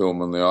killed in the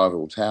film on the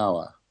Eiffel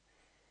Tower.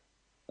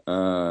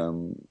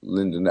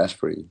 Lyndon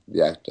Asprey,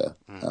 the actor.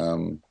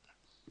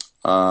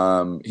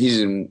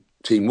 He's in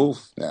Teen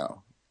Wolf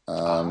now.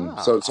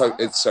 So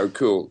it's so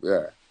cool.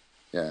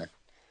 Yeah.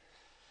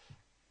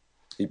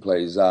 He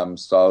plays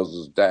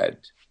Styles' dad.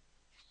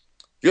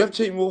 Do you have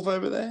Teen Wolf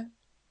over there?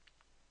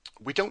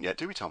 We don't yet,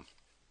 do we, Tom?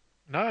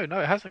 No, it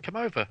hasn't come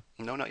over.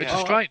 No, not Which yet.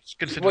 is strange,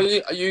 considering...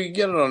 Well, you can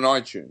get it on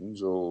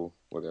iTunes or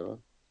whatever.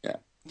 Yeah.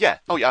 Yeah.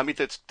 Oh, yeah. I mean,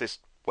 there's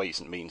ways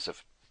and means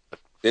of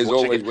There's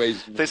watching always it.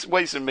 ways. There's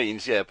ways and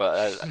means, yeah,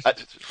 but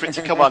for it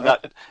to come on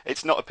that,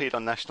 it's not appeared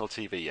on national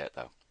TV yet,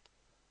 though.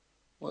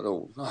 What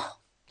all? Oh,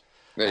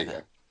 there you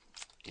go.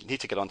 You need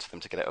to get onto them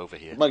to get it over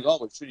here. Oh my God,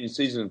 we're shooting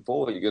season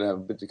 4. You're going to have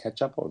a bit to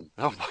catch up on.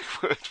 Oh my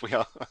word, we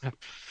are.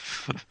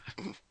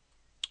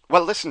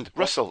 Well, listen,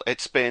 Russell,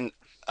 it's been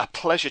a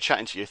pleasure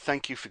chatting to you.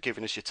 Thank you for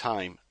giving us your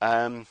time.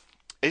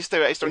 Is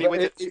there any way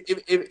that...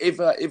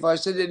 If I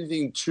said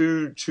anything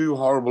too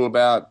horrible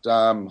about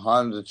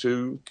Highlander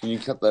 2, can you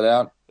cut that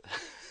out?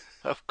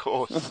 Of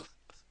course.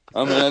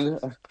 I mean,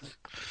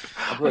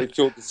 I probably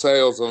killed the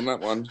sales on that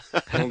one.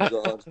 Oh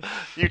God!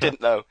 You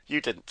didn't know.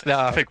 You didn't. No,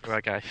 I think we're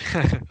okay.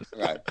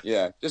 Right?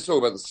 Yeah. Just talk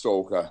about the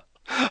stalker.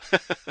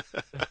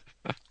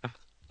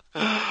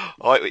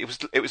 Oh,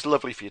 it was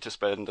lovely for you to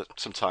spend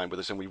some time with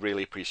us, and we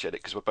really appreciate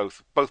it because we're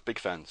both big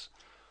fans.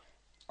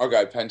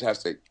 Okay,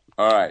 fantastic.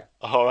 All right.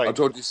 All right. I'll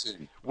talk to you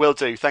soon. Will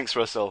do. Thanks,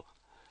 Russell.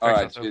 All Thanks,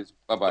 right. Russell. Cheers.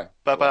 Bye-bye.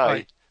 Bye-bye.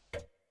 Bye.